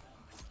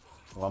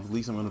 Well, at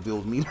least I'm gonna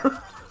build meter.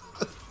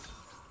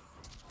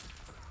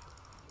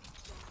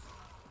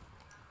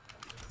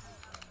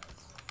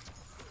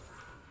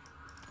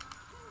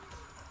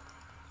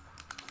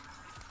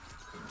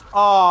 Oh,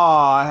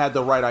 I had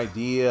the right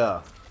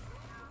idea.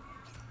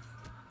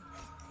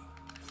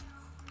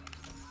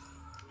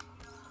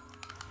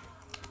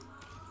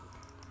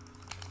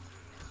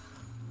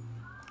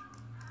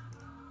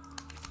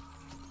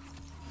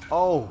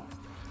 Oh.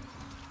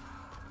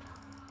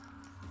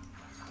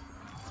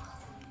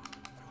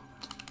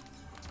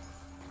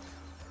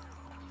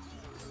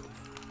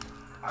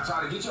 I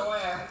tried to get your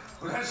ass,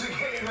 but that shit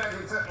came back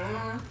and said,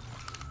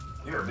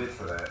 You're a bitch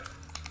for that.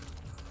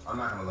 I'm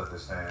not gonna let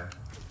this stand.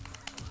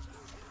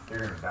 You're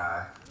gonna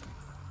die.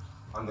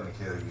 I'm gonna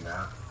kill you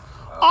now.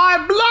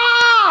 I'm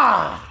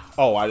blind!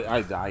 Oh,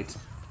 I died.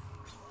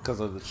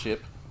 Because of the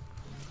chip.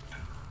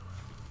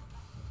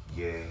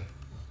 Yeah.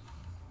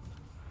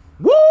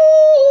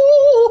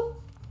 Woo!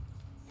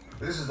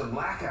 This is the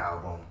Black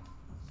Album.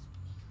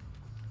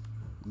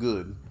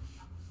 Good.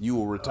 You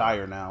will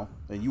retire now,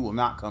 and you will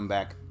not come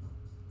back.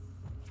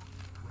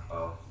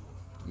 Oh.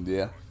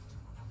 Yeah.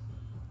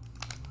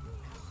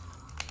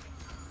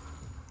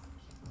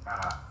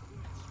 Haha.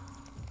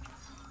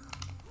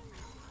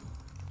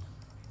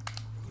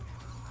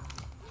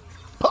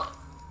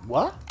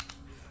 What?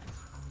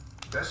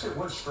 That shit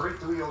went straight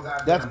through your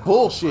goddamn. That's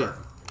bullshit. bro.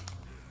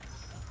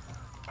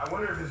 I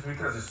wonder if it's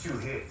because it's 2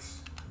 hits.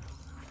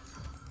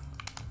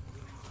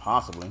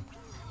 Possibly.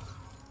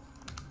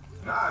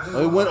 Nah, just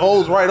It went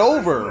O's right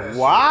over.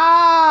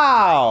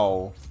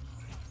 Wow.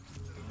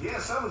 Yeah,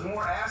 some is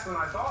more ass than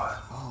I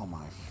thought. Oh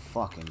my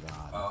fucking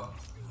god. Oh.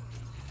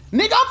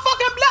 Nigga, I'm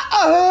fucking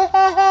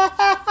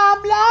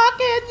I'm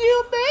blocking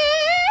you,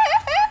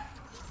 man.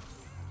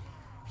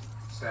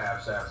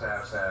 Stab, stab,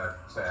 stab, stab,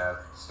 stab,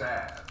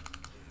 stab.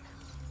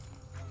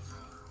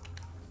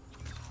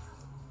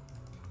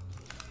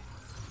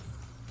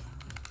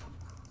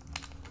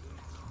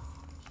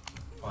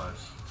 Punch.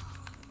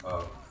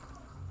 Oh.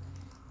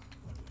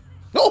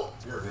 No.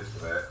 You're a bitch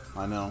for that.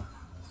 I know.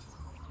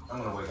 I'm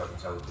gonna wake up and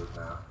tell the truth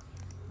now.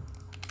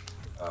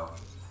 Oh.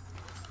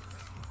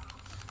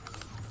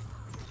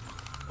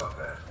 Fuck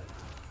that.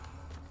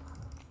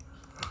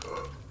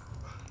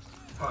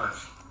 Punch.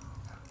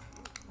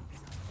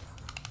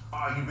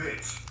 Ah, you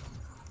bitch.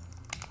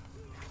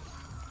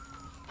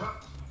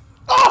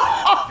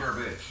 Oh! You're a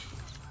bitch.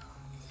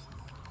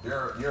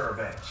 You're a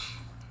bitch.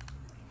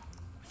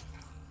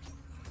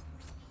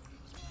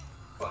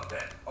 Fuck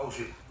that. Oh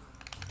shit.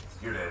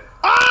 You're dead.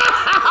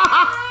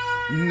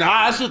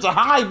 Nah, that shit's a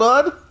high,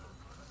 bud.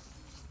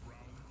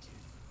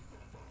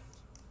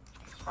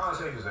 How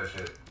safe is that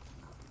shit?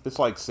 It's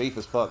like safe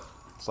as fuck.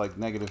 It's like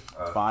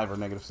 -5 or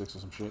 -6 or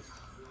some shit.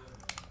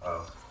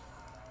 Oh.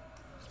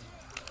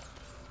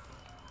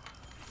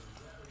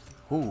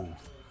 Ooh.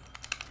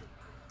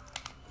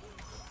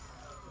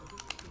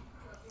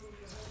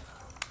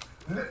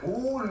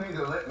 Ooh,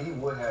 nigga, let me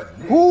would have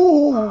nigga.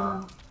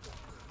 Ooh.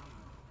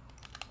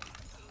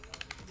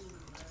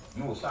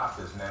 You will stop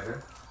this,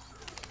 nigga.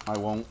 I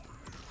won't.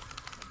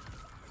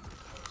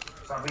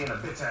 Stop being a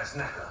bitch ass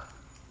nigga.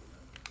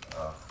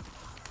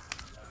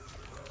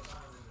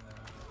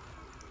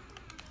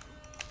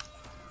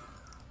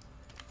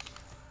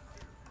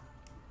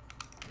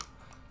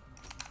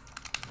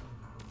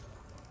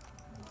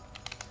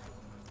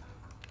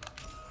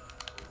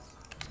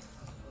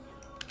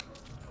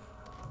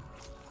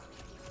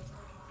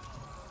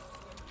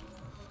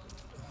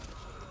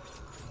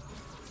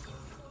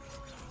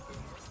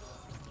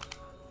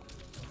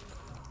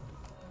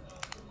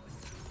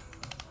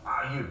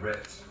 Ah, you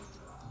bitch.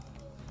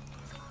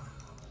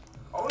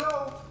 Oh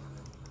no!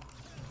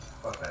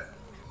 Fuck that.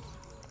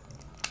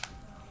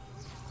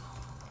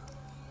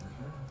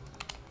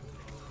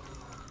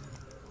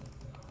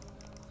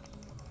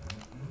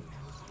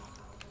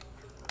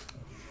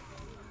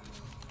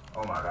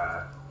 Oh my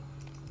god.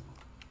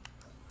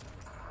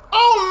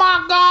 Oh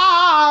my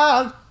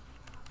god!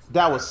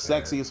 That was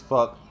sexy as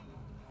fuck.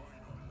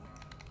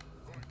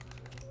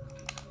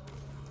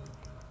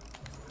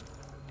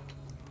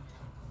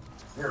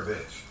 You're a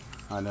bitch.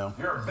 I know.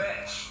 You're a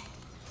bitch.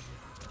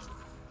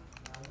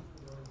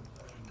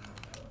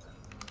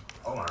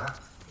 Oh my god.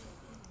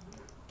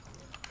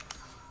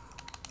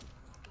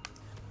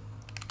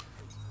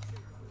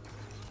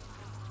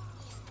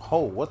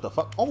 Oh, what the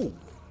fuck? Oh.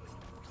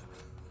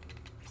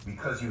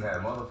 Because you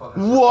had motherfucking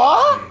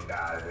What?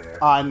 guy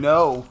there. I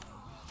know.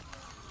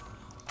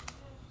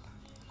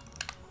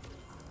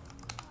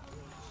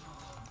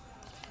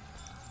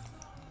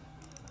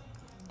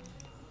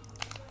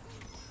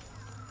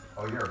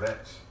 Oh, you're a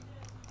bitch.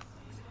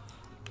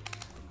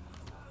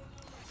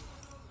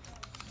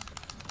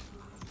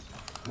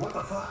 What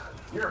the fuck?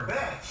 You're a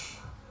bitch.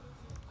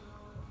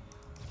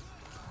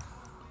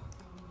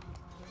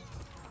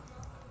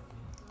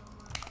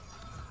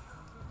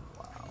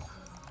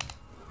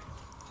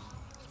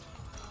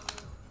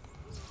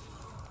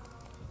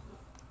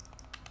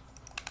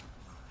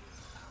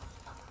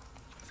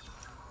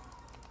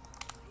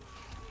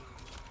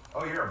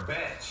 Oh, you're a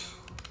bitch.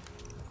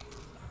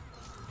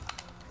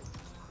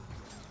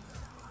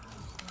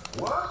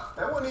 What?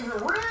 That wasn't even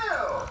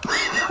real.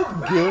 You're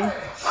a Good.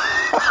 bitch.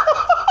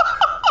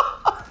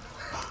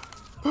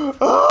 You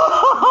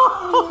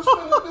was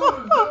finna do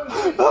the dumb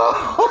shit.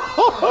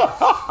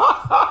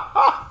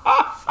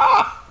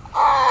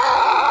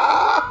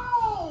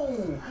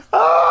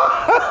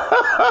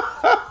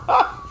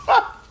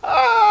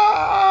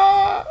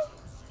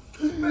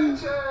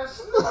 Bitch ass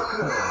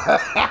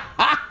nigga.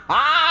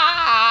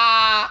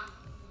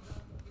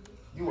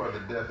 You are the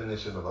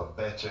definition of a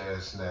bitch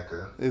ass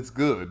nigga. It's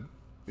good.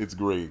 It's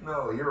great.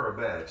 No, you're a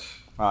bitch.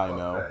 I Fuck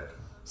know. that.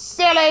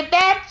 Silly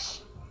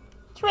bitch!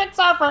 Tricks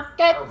are for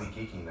I'll kids! be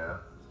Kiki now.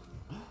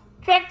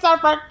 Tricks are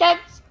for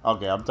kids!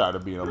 Okay, I'm tired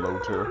of being a low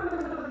tier.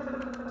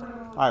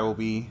 I will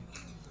be.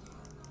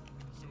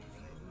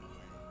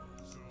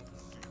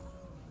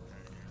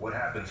 What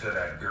happened to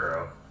that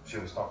girl? She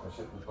was talking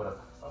shit. We put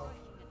up. Oh.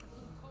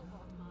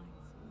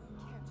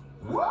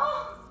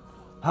 What?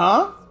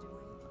 Huh?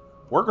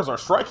 Workers are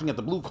striking at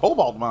the blue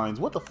cobalt mines.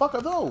 What the fuck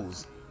are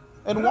those?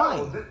 And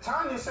why?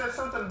 Tanya said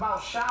something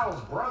about Shao's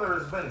brother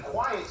has been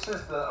quiet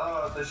since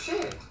the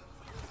shit.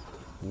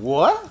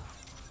 What?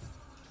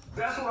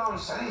 That's what I'm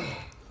saying.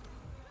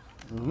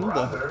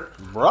 Brother?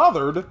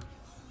 Brothered?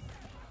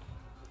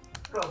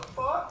 The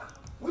fuck?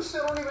 We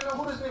still don't even know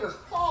who this nigga's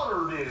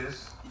father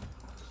is.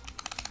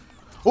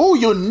 Oh,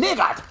 you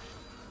nigga!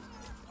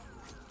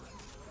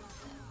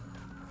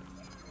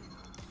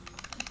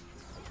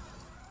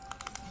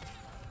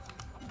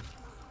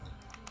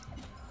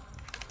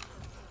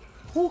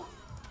 Ooh.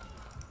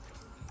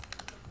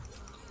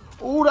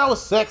 Ooh, that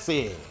was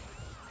sexy.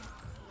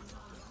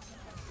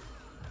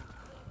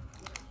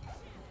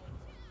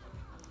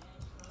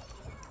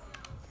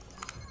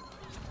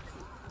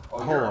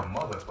 Oh, you're a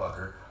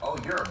motherfucker. Oh,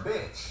 you're a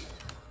bitch.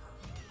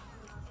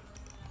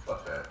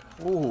 Fuck that.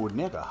 Ooh,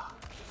 nigga.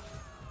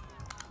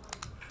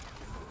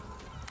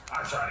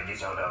 I'm trying to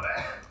get your dumb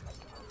ass.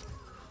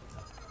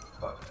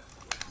 Fuck that.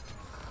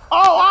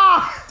 Oh,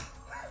 ah!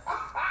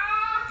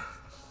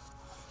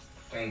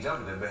 Can't jump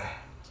in the bed.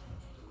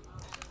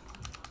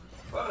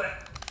 Fuck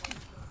that.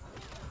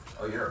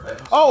 Oh, you're a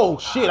bitch. Oh,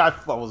 shit, I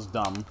was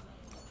dumb.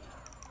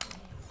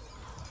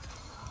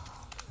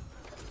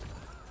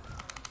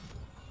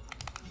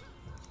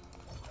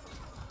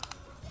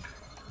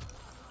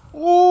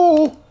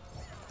 Ooh!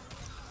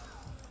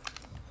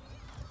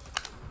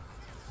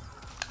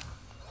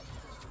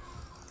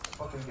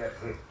 Fucking get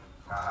hit.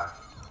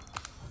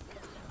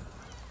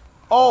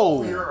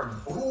 Oh! You're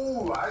a...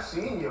 Ooh, I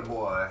seen you,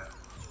 boy.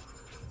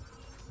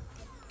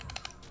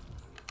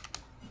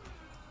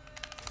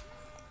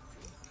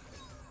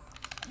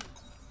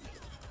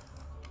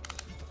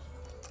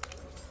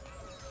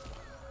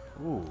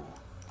 Ooh.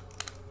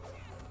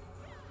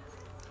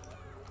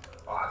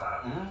 Oh, I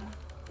thought,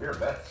 you're a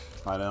bitch.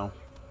 I know.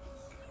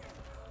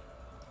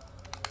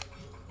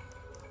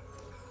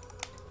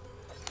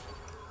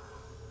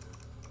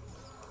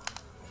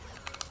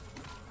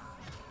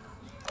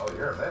 Oh,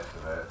 you're a bitch for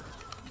that.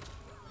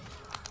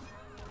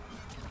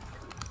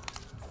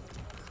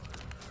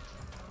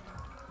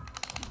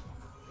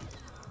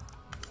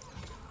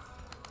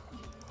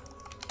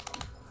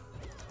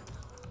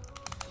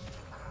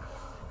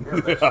 You're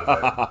a bitch for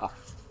that.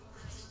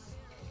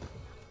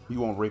 You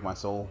won't break my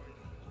soul.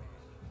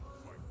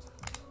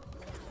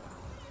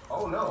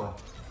 Oh, no.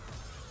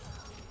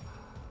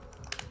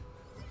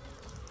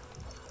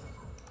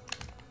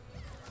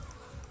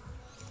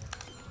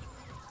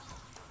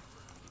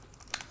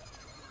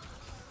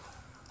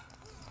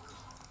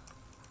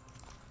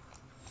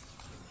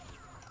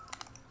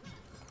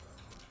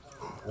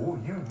 Oh,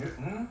 you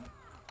didn't?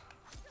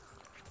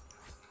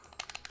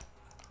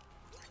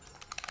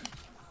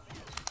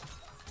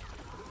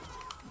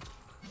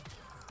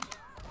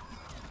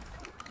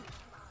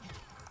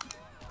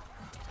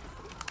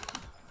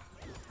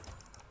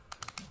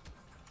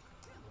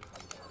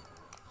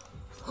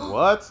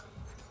 What?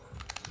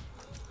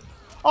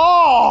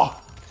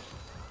 Oh!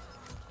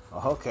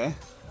 Okay.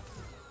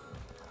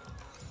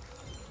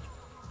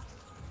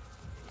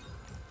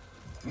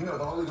 You know what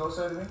the Holy Ghost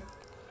said to me?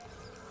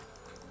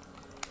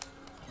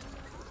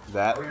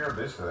 That. Oh, you're a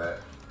bitch for that.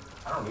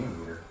 I don't need a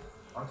meter.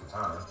 I'm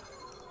Katana.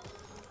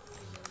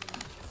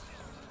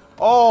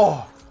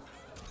 Oh!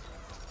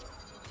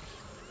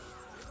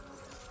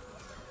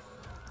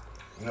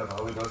 You know what the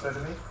Holy Ghost said to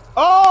me?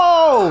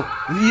 Oh!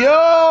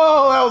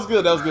 Yo! That was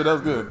good. That was good. That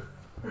was good.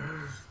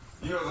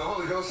 You know what the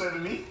Holy Ghost said to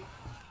me?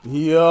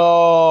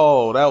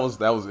 Yo! That was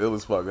ill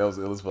as fuck. That was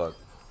ill as fuck.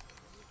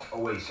 Oh,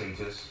 wait,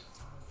 Sages.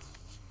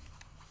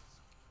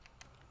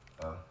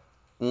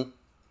 That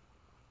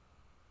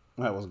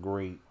was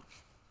great.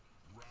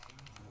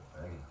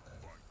 Dang.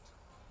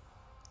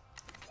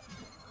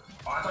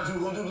 Oh, I thought you were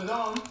going to do the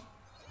dumb.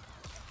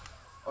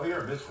 Oh, you're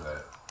a bitch for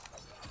that.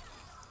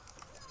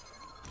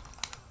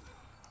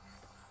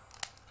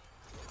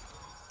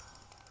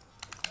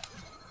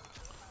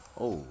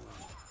 Oh.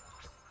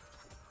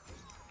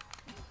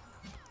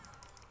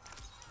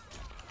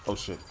 Oh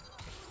shit.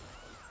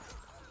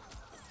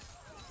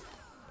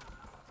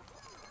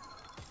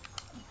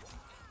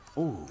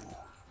 Ooh.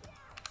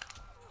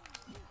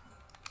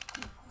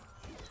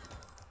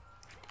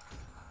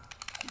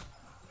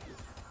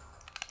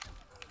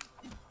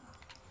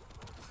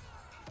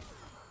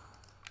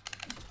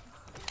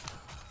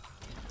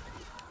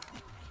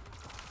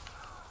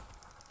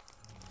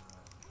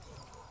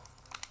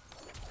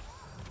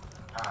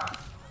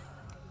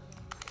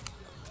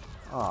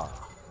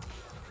 Ah.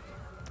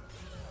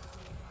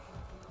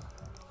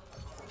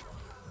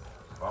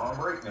 Long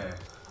break now.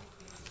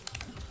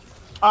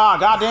 Ah,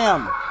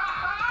 goddamn.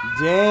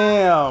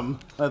 Damn.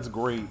 That's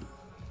great.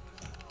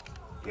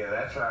 Yeah,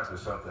 that trap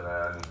is something that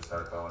I need to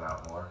start throwing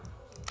out more.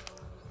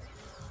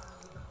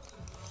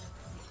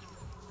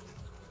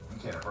 You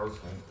can't approach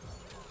me.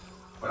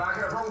 But I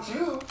can approach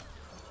you.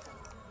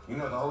 You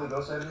know what the Holy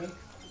Ghost said to me?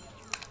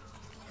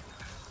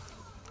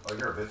 Oh,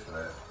 you're a bitch for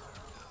that.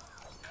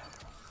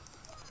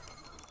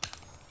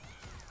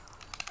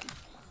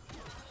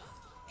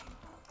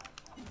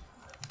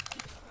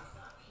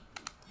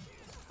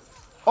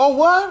 Oh,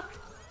 what?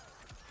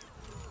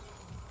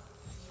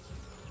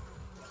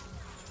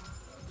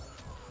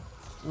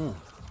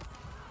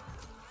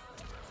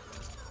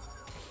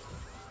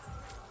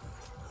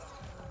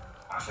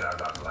 I should have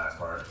got the last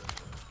part.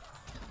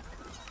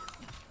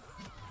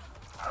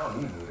 I don't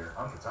need meter.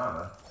 I'm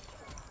Katana.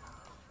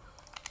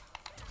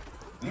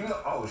 You know,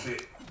 oh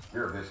shit.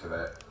 You're a bitch for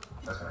that.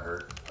 That's gonna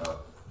hurt.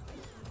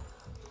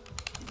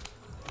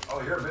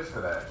 Oh, you're a bitch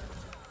for that.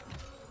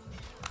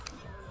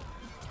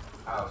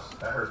 Ouch.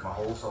 That hurts my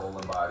whole soul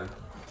and body.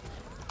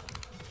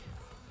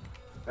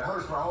 That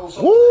hurts my whole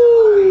soul and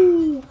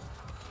body. Woo!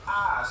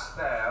 Ah,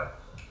 stab.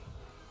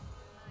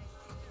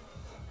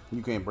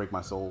 You can't break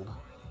my soul.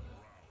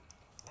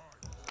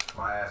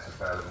 My ass is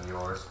fatter than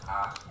yours.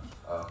 Ah.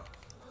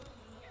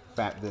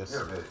 Fat this.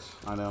 You're a bitch.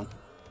 I know.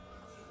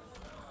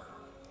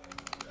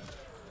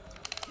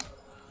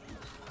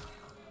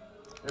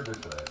 You're a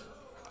bitch for that.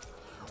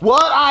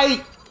 What?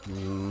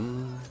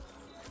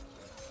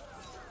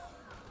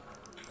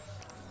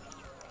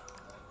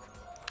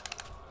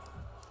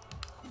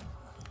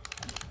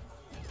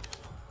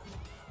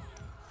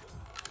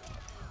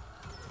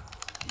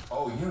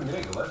 Oh, you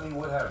nigga, let me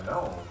would have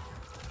known.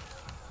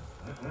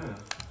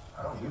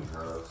 I don't use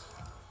drugs.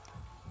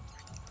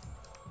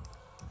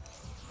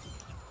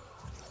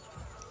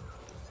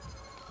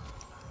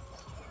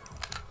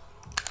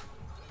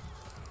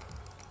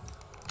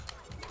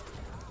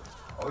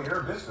 Oh, you're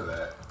a bitch for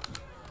that.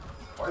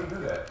 Why you do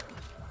that?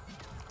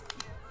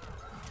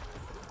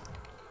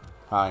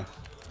 Hi.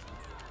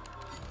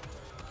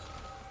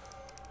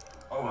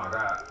 Oh my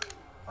god.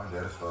 I'm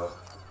dead as fuck.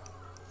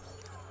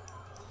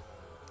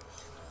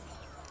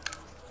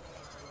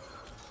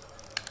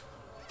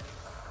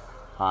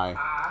 Hi.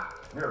 Ah,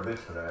 you're a bitch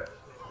for that.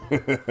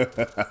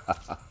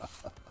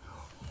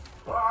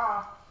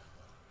 Ah.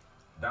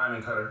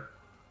 Diamond cutter.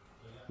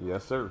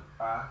 Yes, sir.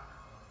 Ah.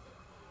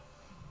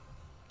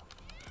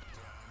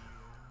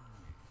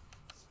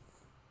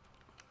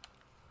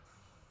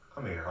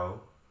 Come here,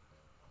 ho.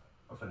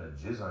 I'm finna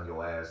jizz on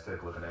your ass,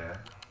 thick looking ass.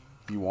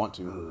 You want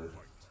to.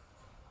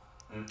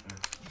 Good.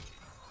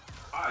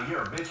 Ah,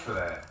 you're a bitch for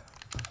that.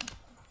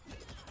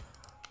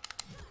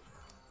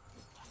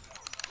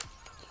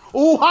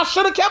 Ooh, I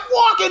should have kept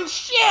walking.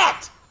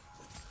 Shit!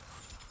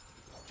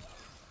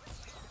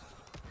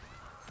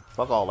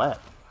 Fuck all that.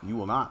 You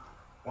will not.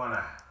 Why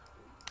not?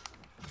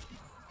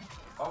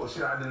 Oh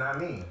shit, I did not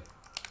mean.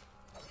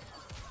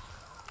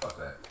 Fuck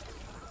that.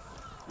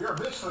 You're a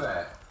bitch for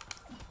that.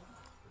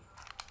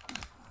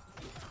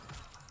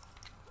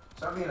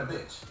 Stop being a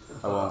bitch. Get the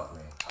fuck off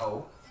me.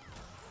 Oh.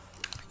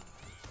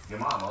 Your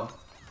mama.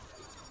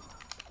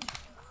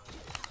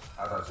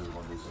 I thought you were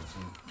gonna do some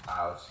teeth.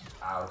 Ouch,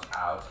 ouch,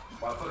 ouch.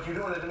 Why the fuck you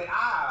doing it to me?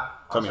 Ah!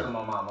 I'm telling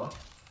my mama.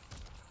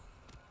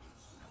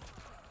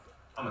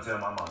 I'm gonna tell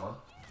my mama.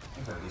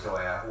 You finna get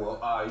your ass.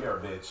 Well, you're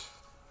a bitch.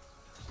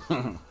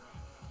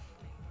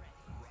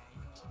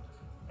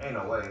 Ain't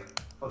no way.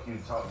 Fuck you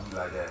talking to me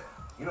like that.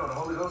 You know what the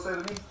Holy Ghost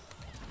said to me?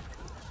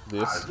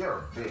 This. You're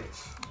a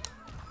bitch.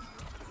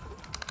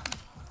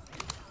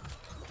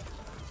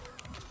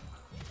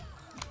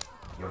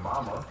 Your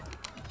mama.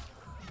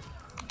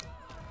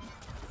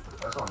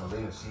 That's why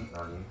Melina's cheating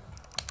on you.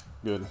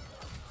 Good.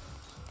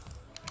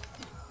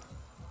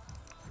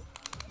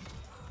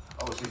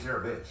 Oh shit, you're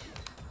a bitch.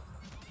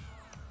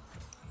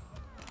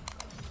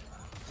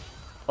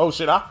 Oh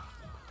shit,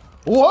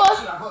 What?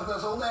 Shit, I fucked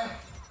up so bad.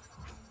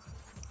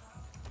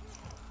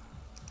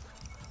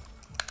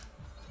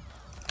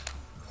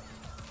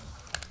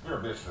 You're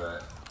a bitch for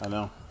that. I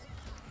know.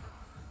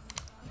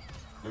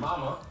 Your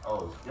mama.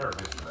 Oh, you're a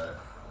bitch for that.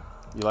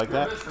 You like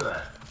You're that? a bitch for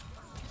that.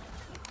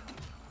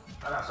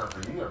 I got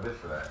something for you. You're a bitch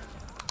for that.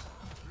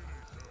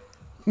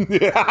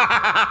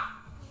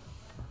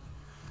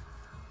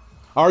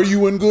 Are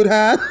you in good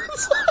hands?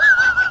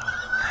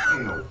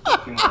 Ain't no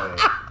fucking way.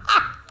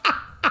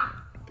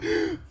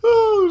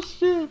 Oh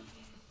shit.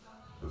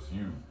 It's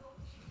you,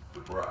 the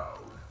proud,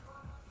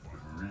 the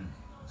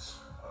greens.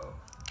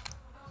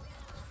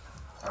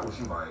 I wish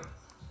you might.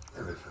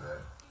 You're a bitch for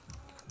that.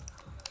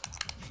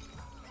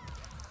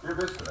 You're a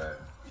bitch for that.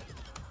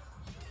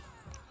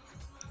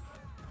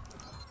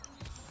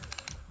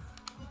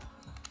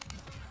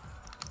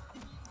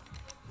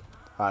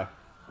 Hi.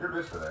 You're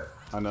a bitch for that.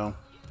 I know.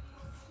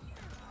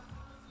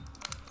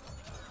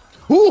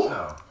 Whew!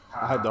 No.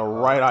 I had the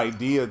right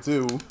idea,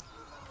 too.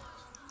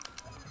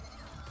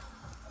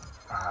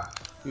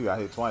 You got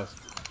hit twice.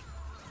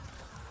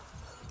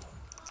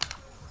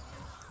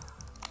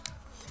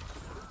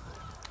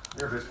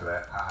 You're a bitch for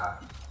that. Haha.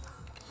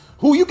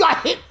 Who you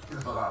got hit? Get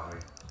the fuck off me.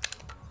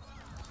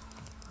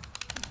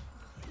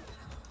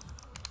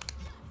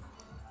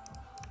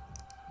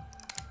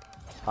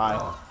 Hi.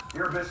 Oh,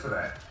 you're a bitch for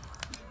that.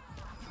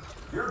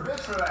 You're a bitch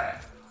for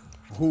that.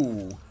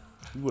 Who?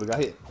 You would have got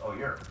hit. Oh,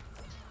 you're.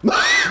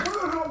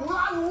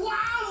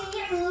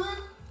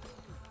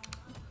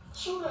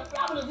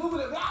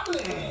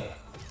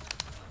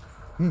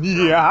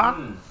 Yeah.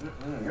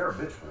 You're a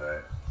bitch for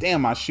that.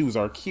 Damn, my shoes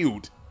are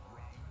cute.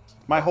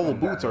 My whole Them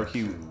boots are goddamn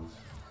cute. shoes.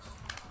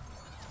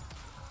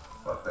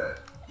 Fuck that.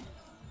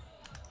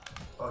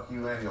 Fuck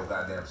you and your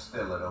goddamn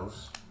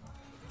stilettos.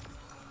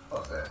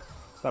 Fuck that.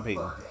 Stop hating.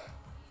 Fuck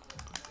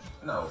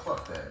that. No,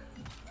 fuck that.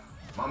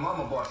 My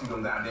mama bought you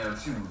them goddamn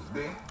shoes,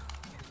 bitch.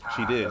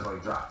 She did. That's why you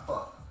dropped.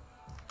 Fuck.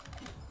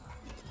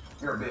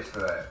 You're a bitch for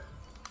that.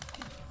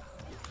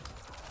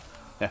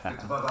 Get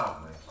the fuck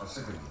off me. I'm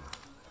sick of you.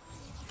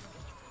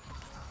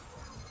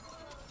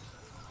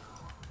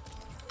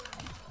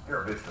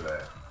 You're a bitch for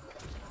that.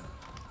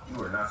 You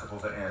were not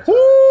supposed to answer.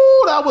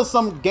 Ooh, that was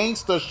some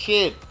gangster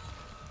shit.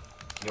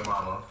 Your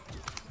mama.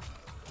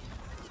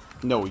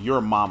 No, your You're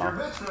a mama.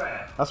 bitch for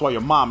that. That's why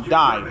your mom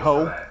died,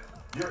 ho.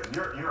 You're a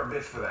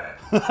bitch for that.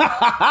 Your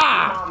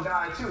mom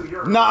died too.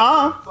 You're a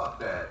Nuh-uh. bitch. Fuck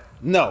that.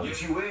 No.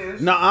 Yes, you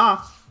is.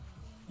 Nuh-uh.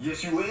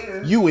 Yes, you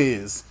is. You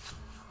is.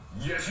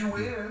 Yes, you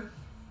is.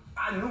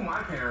 I knew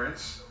my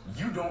parents.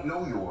 You don't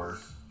know yours.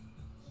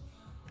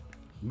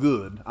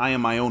 Good. I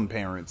am my own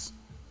parents.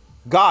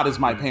 God is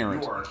my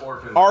parent. You are an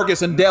orphan.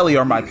 Argus and Deli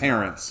are my Please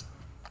parents.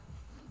 not.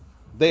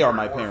 They You're are an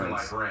my orphan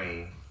parents. Like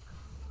Rain.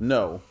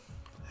 No.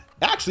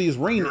 Actually, is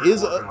Rain You're an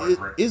is orphan like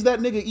Rain. is that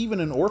nigga even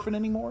an orphan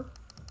anymore?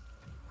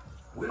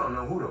 We don't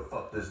know who the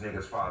fuck this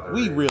nigga's father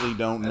We is. really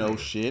don't That know nigga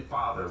shit.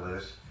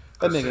 Fatherless.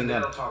 That That nigga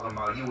nigga got- talking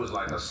about he was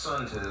like a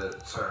son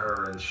to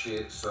her and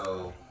shit.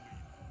 So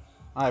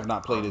I have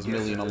not played as I'm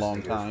Millie in a guessing long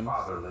this nigga's time.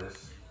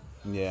 Fatherless.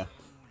 Yeah.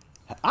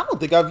 I don't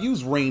think I've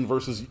used Rain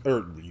versus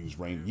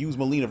use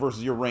Melina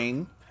versus your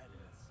Rain.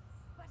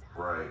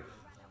 Right.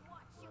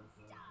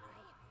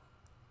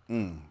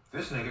 Mm.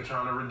 This nigga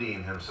trying to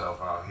redeem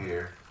himself out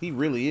here. He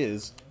really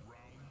is.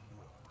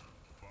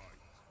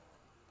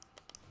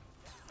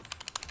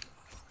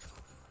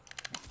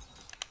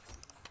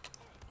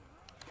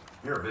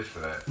 You're a bitch for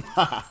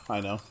that.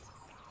 I know.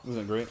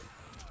 Isn't it great?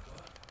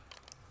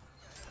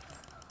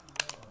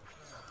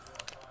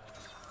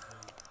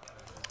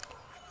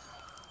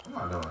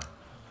 What am I doing?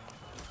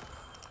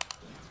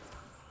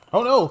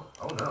 Oh no!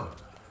 Oh no.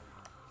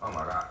 Oh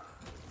my god.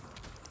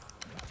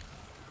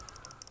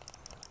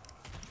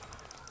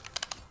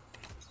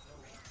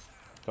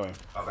 Come here.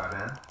 Oh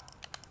goddamn.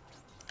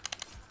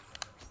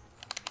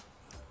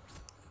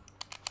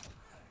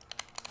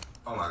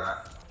 Oh my god.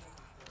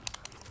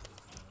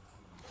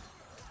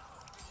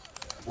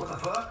 What the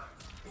fuck?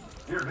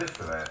 You're a bitch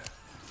for that.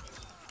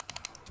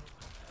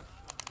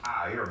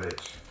 Ah, you're a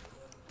bitch.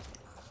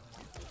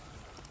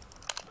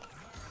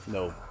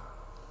 No.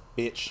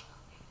 Bitch.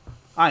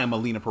 I am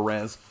Melina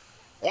Perez.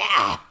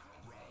 Ah!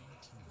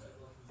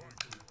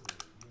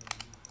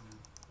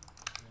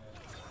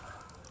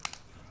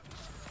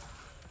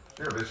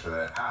 You're a bitch for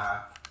that.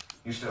 Haha.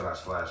 You still got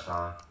splashed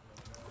on.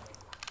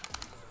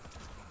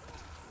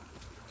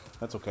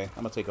 That's okay.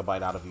 I'm gonna take a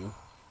bite out of you.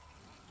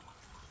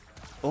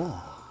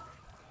 Oh.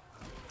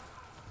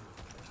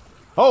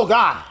 Oh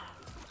God!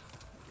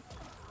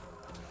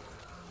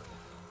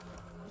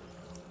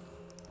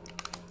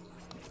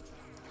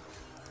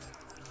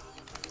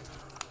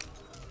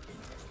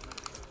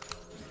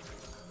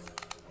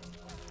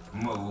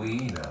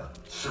 Melina.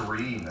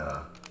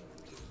 Serena.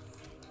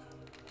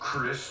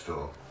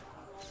 Crystal.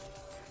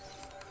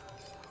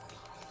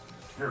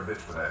 You're a bitch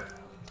for that.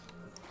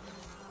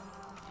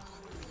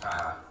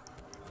 Haha.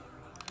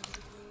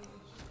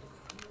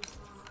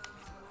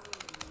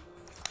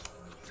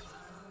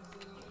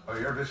 Oh,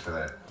 you're a bitch for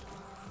that.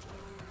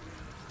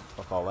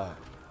 Fuck all that.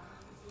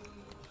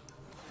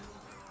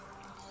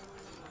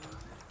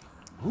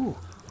 Ooh.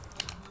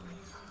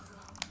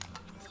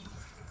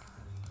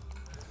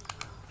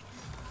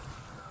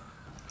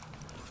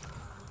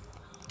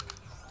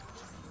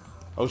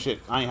 Oh shit,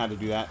 I ain't had to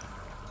do that.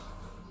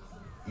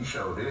 You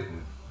sure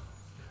didn't.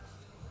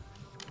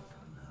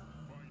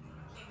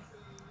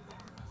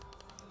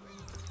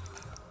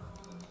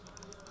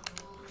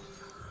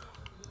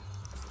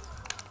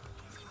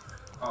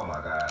 Oh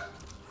my god.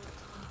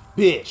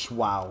 Bitch,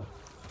 wow.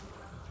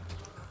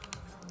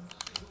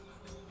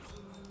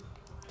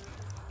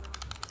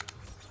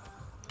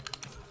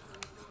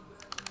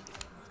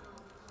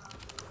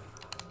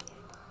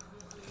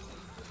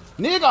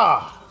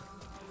 Nigga!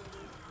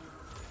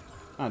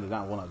 I did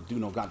not want to do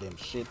no goddamn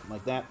shit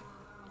like that.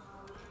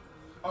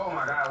 Oh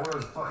my god,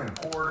 where's fucking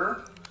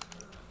Porter?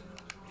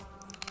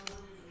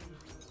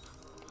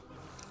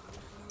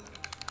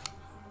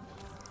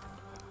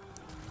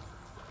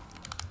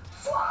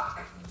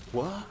 Fuck!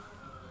 What?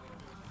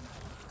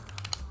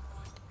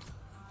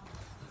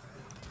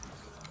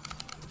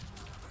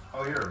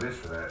 Oh, you're a bitch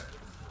for that.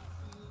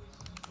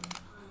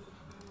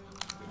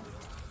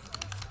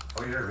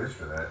 Oh, you're a bitch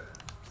for that.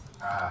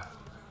 Ah.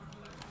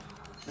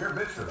 You're a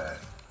bitch for that.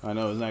 I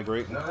know, isn't that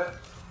great? You know that?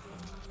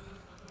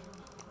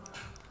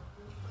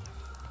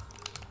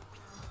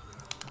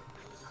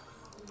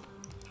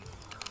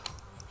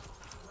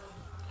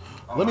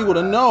 Oh Let me my would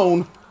have God.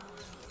 known.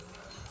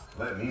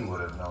 Let me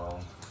would have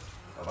known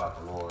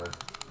about the Lord.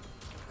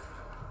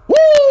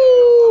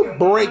 Woo!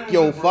 Break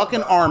your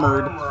fucking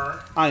armored.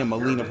 I am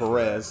Melina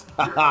Perez.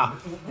 Haha.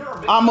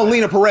 I'm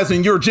Melina Perez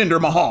and you're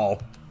Jinder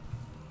Mahal.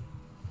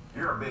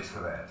 You're a bitch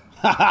for that.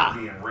 Haha.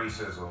 Being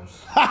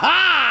racisms.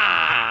 Haha.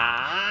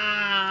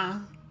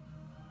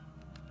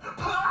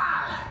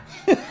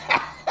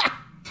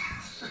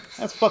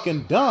 That's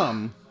fucking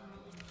dumb.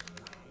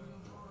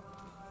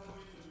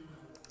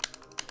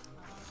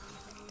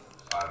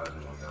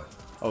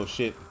 Oh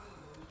shit.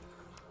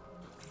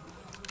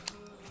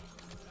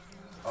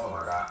 Oh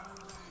my god.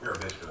 You're a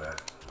bitch for that.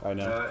 I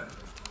know. You know that?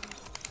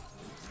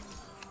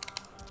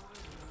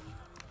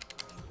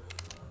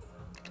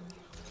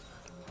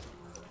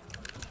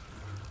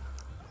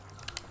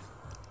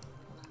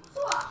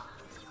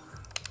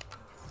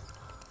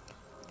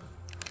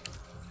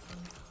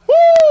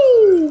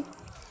 Woo!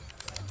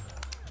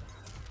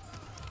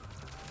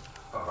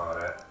 Fuck all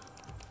that.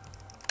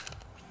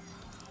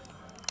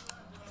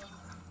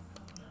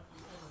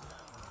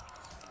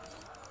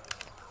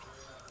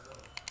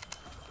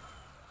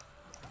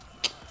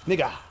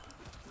 Nigga.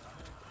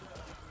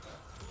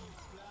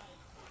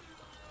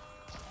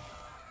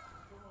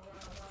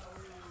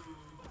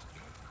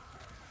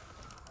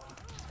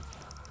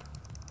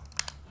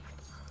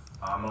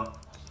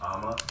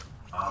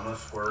 I'm a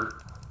squirt.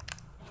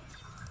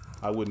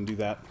 I wouldn't do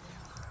that.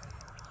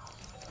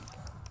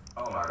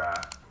 Oh my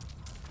god.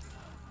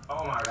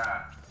 Oh my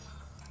god.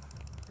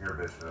 You're a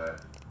bitch for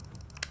that.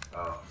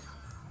 Oh.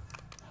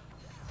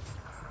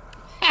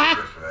 You're a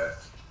bitch for that.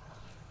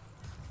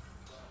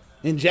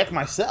 Inject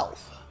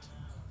myself.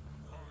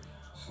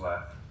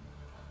 Slap.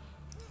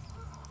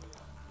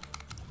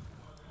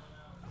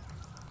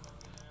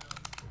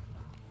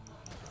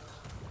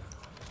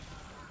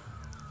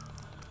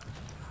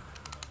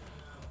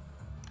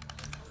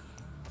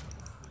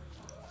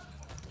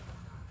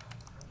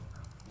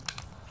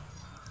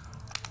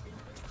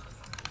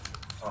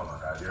 Oh my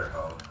god, you're a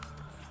hoe.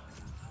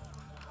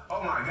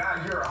 Oh my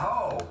god, you're a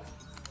hoe.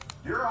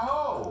 You're a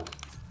hoe.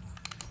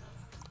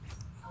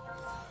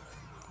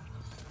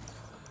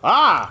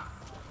 Ah!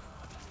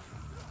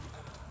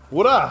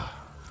 What up?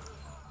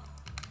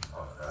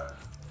 Oh my god.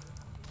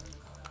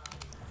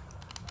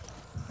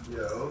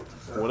 Yo.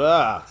 What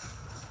up?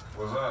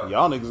 What's up?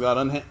 Y'all niggas got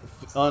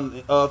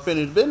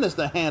unfinished business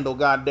to handle,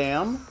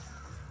 goddamn.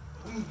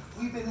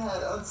 We've been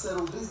had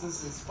unsettled business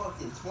since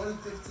fucking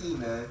 2015,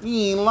 man.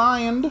 You ain't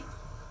lying.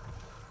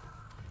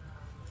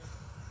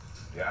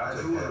 Yeah, I'll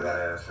take care of that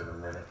ass in a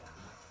minute.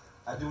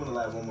 I do want to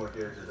add one more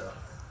character though.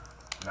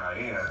 Nah,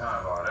 you ain't got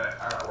time for all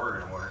that. I got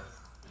work in the morning.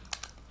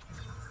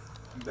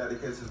 You better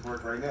catch his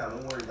work right now.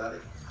 Don't worry about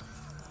it.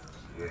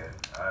 Yeah,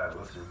 alright,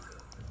 let's see.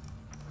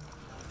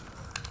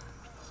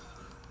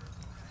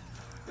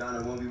 Y'all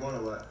know 1v1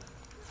 or what?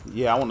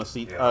 Yeah, I want to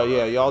see.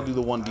 Yeah, y'all do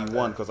the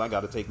 1v1 because I got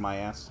to take my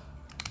ass.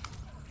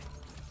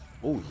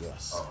 Oh,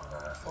 yes. Oh my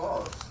god.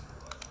 Pause.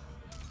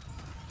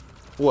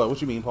 What? What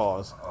you mean,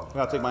 pause? Oh, I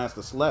got to take my ass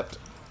to slept.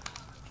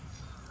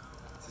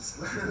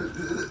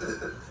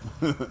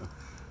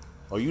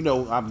 Oh, you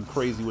know I'm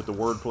crazy with the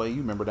wordplay.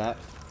 You remember that?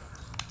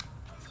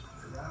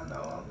 Yeah, I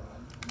know.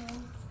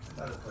 I'm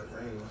about to play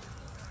Rain.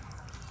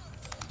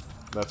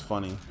 That's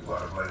funny. You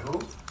wanna play who?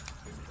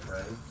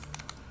 Rain.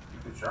 You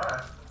could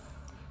try.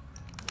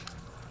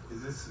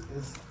 Is this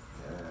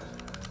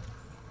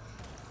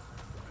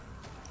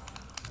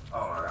Oh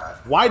my god.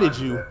 Why did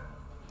you?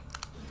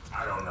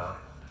 I don't know.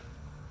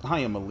 I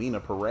am Melina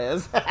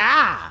Perez.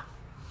 Alright,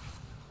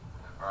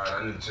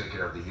 I need to take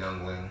care of the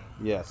youngling.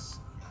 Yes.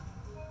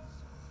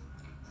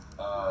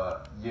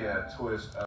 Yeah, Twist.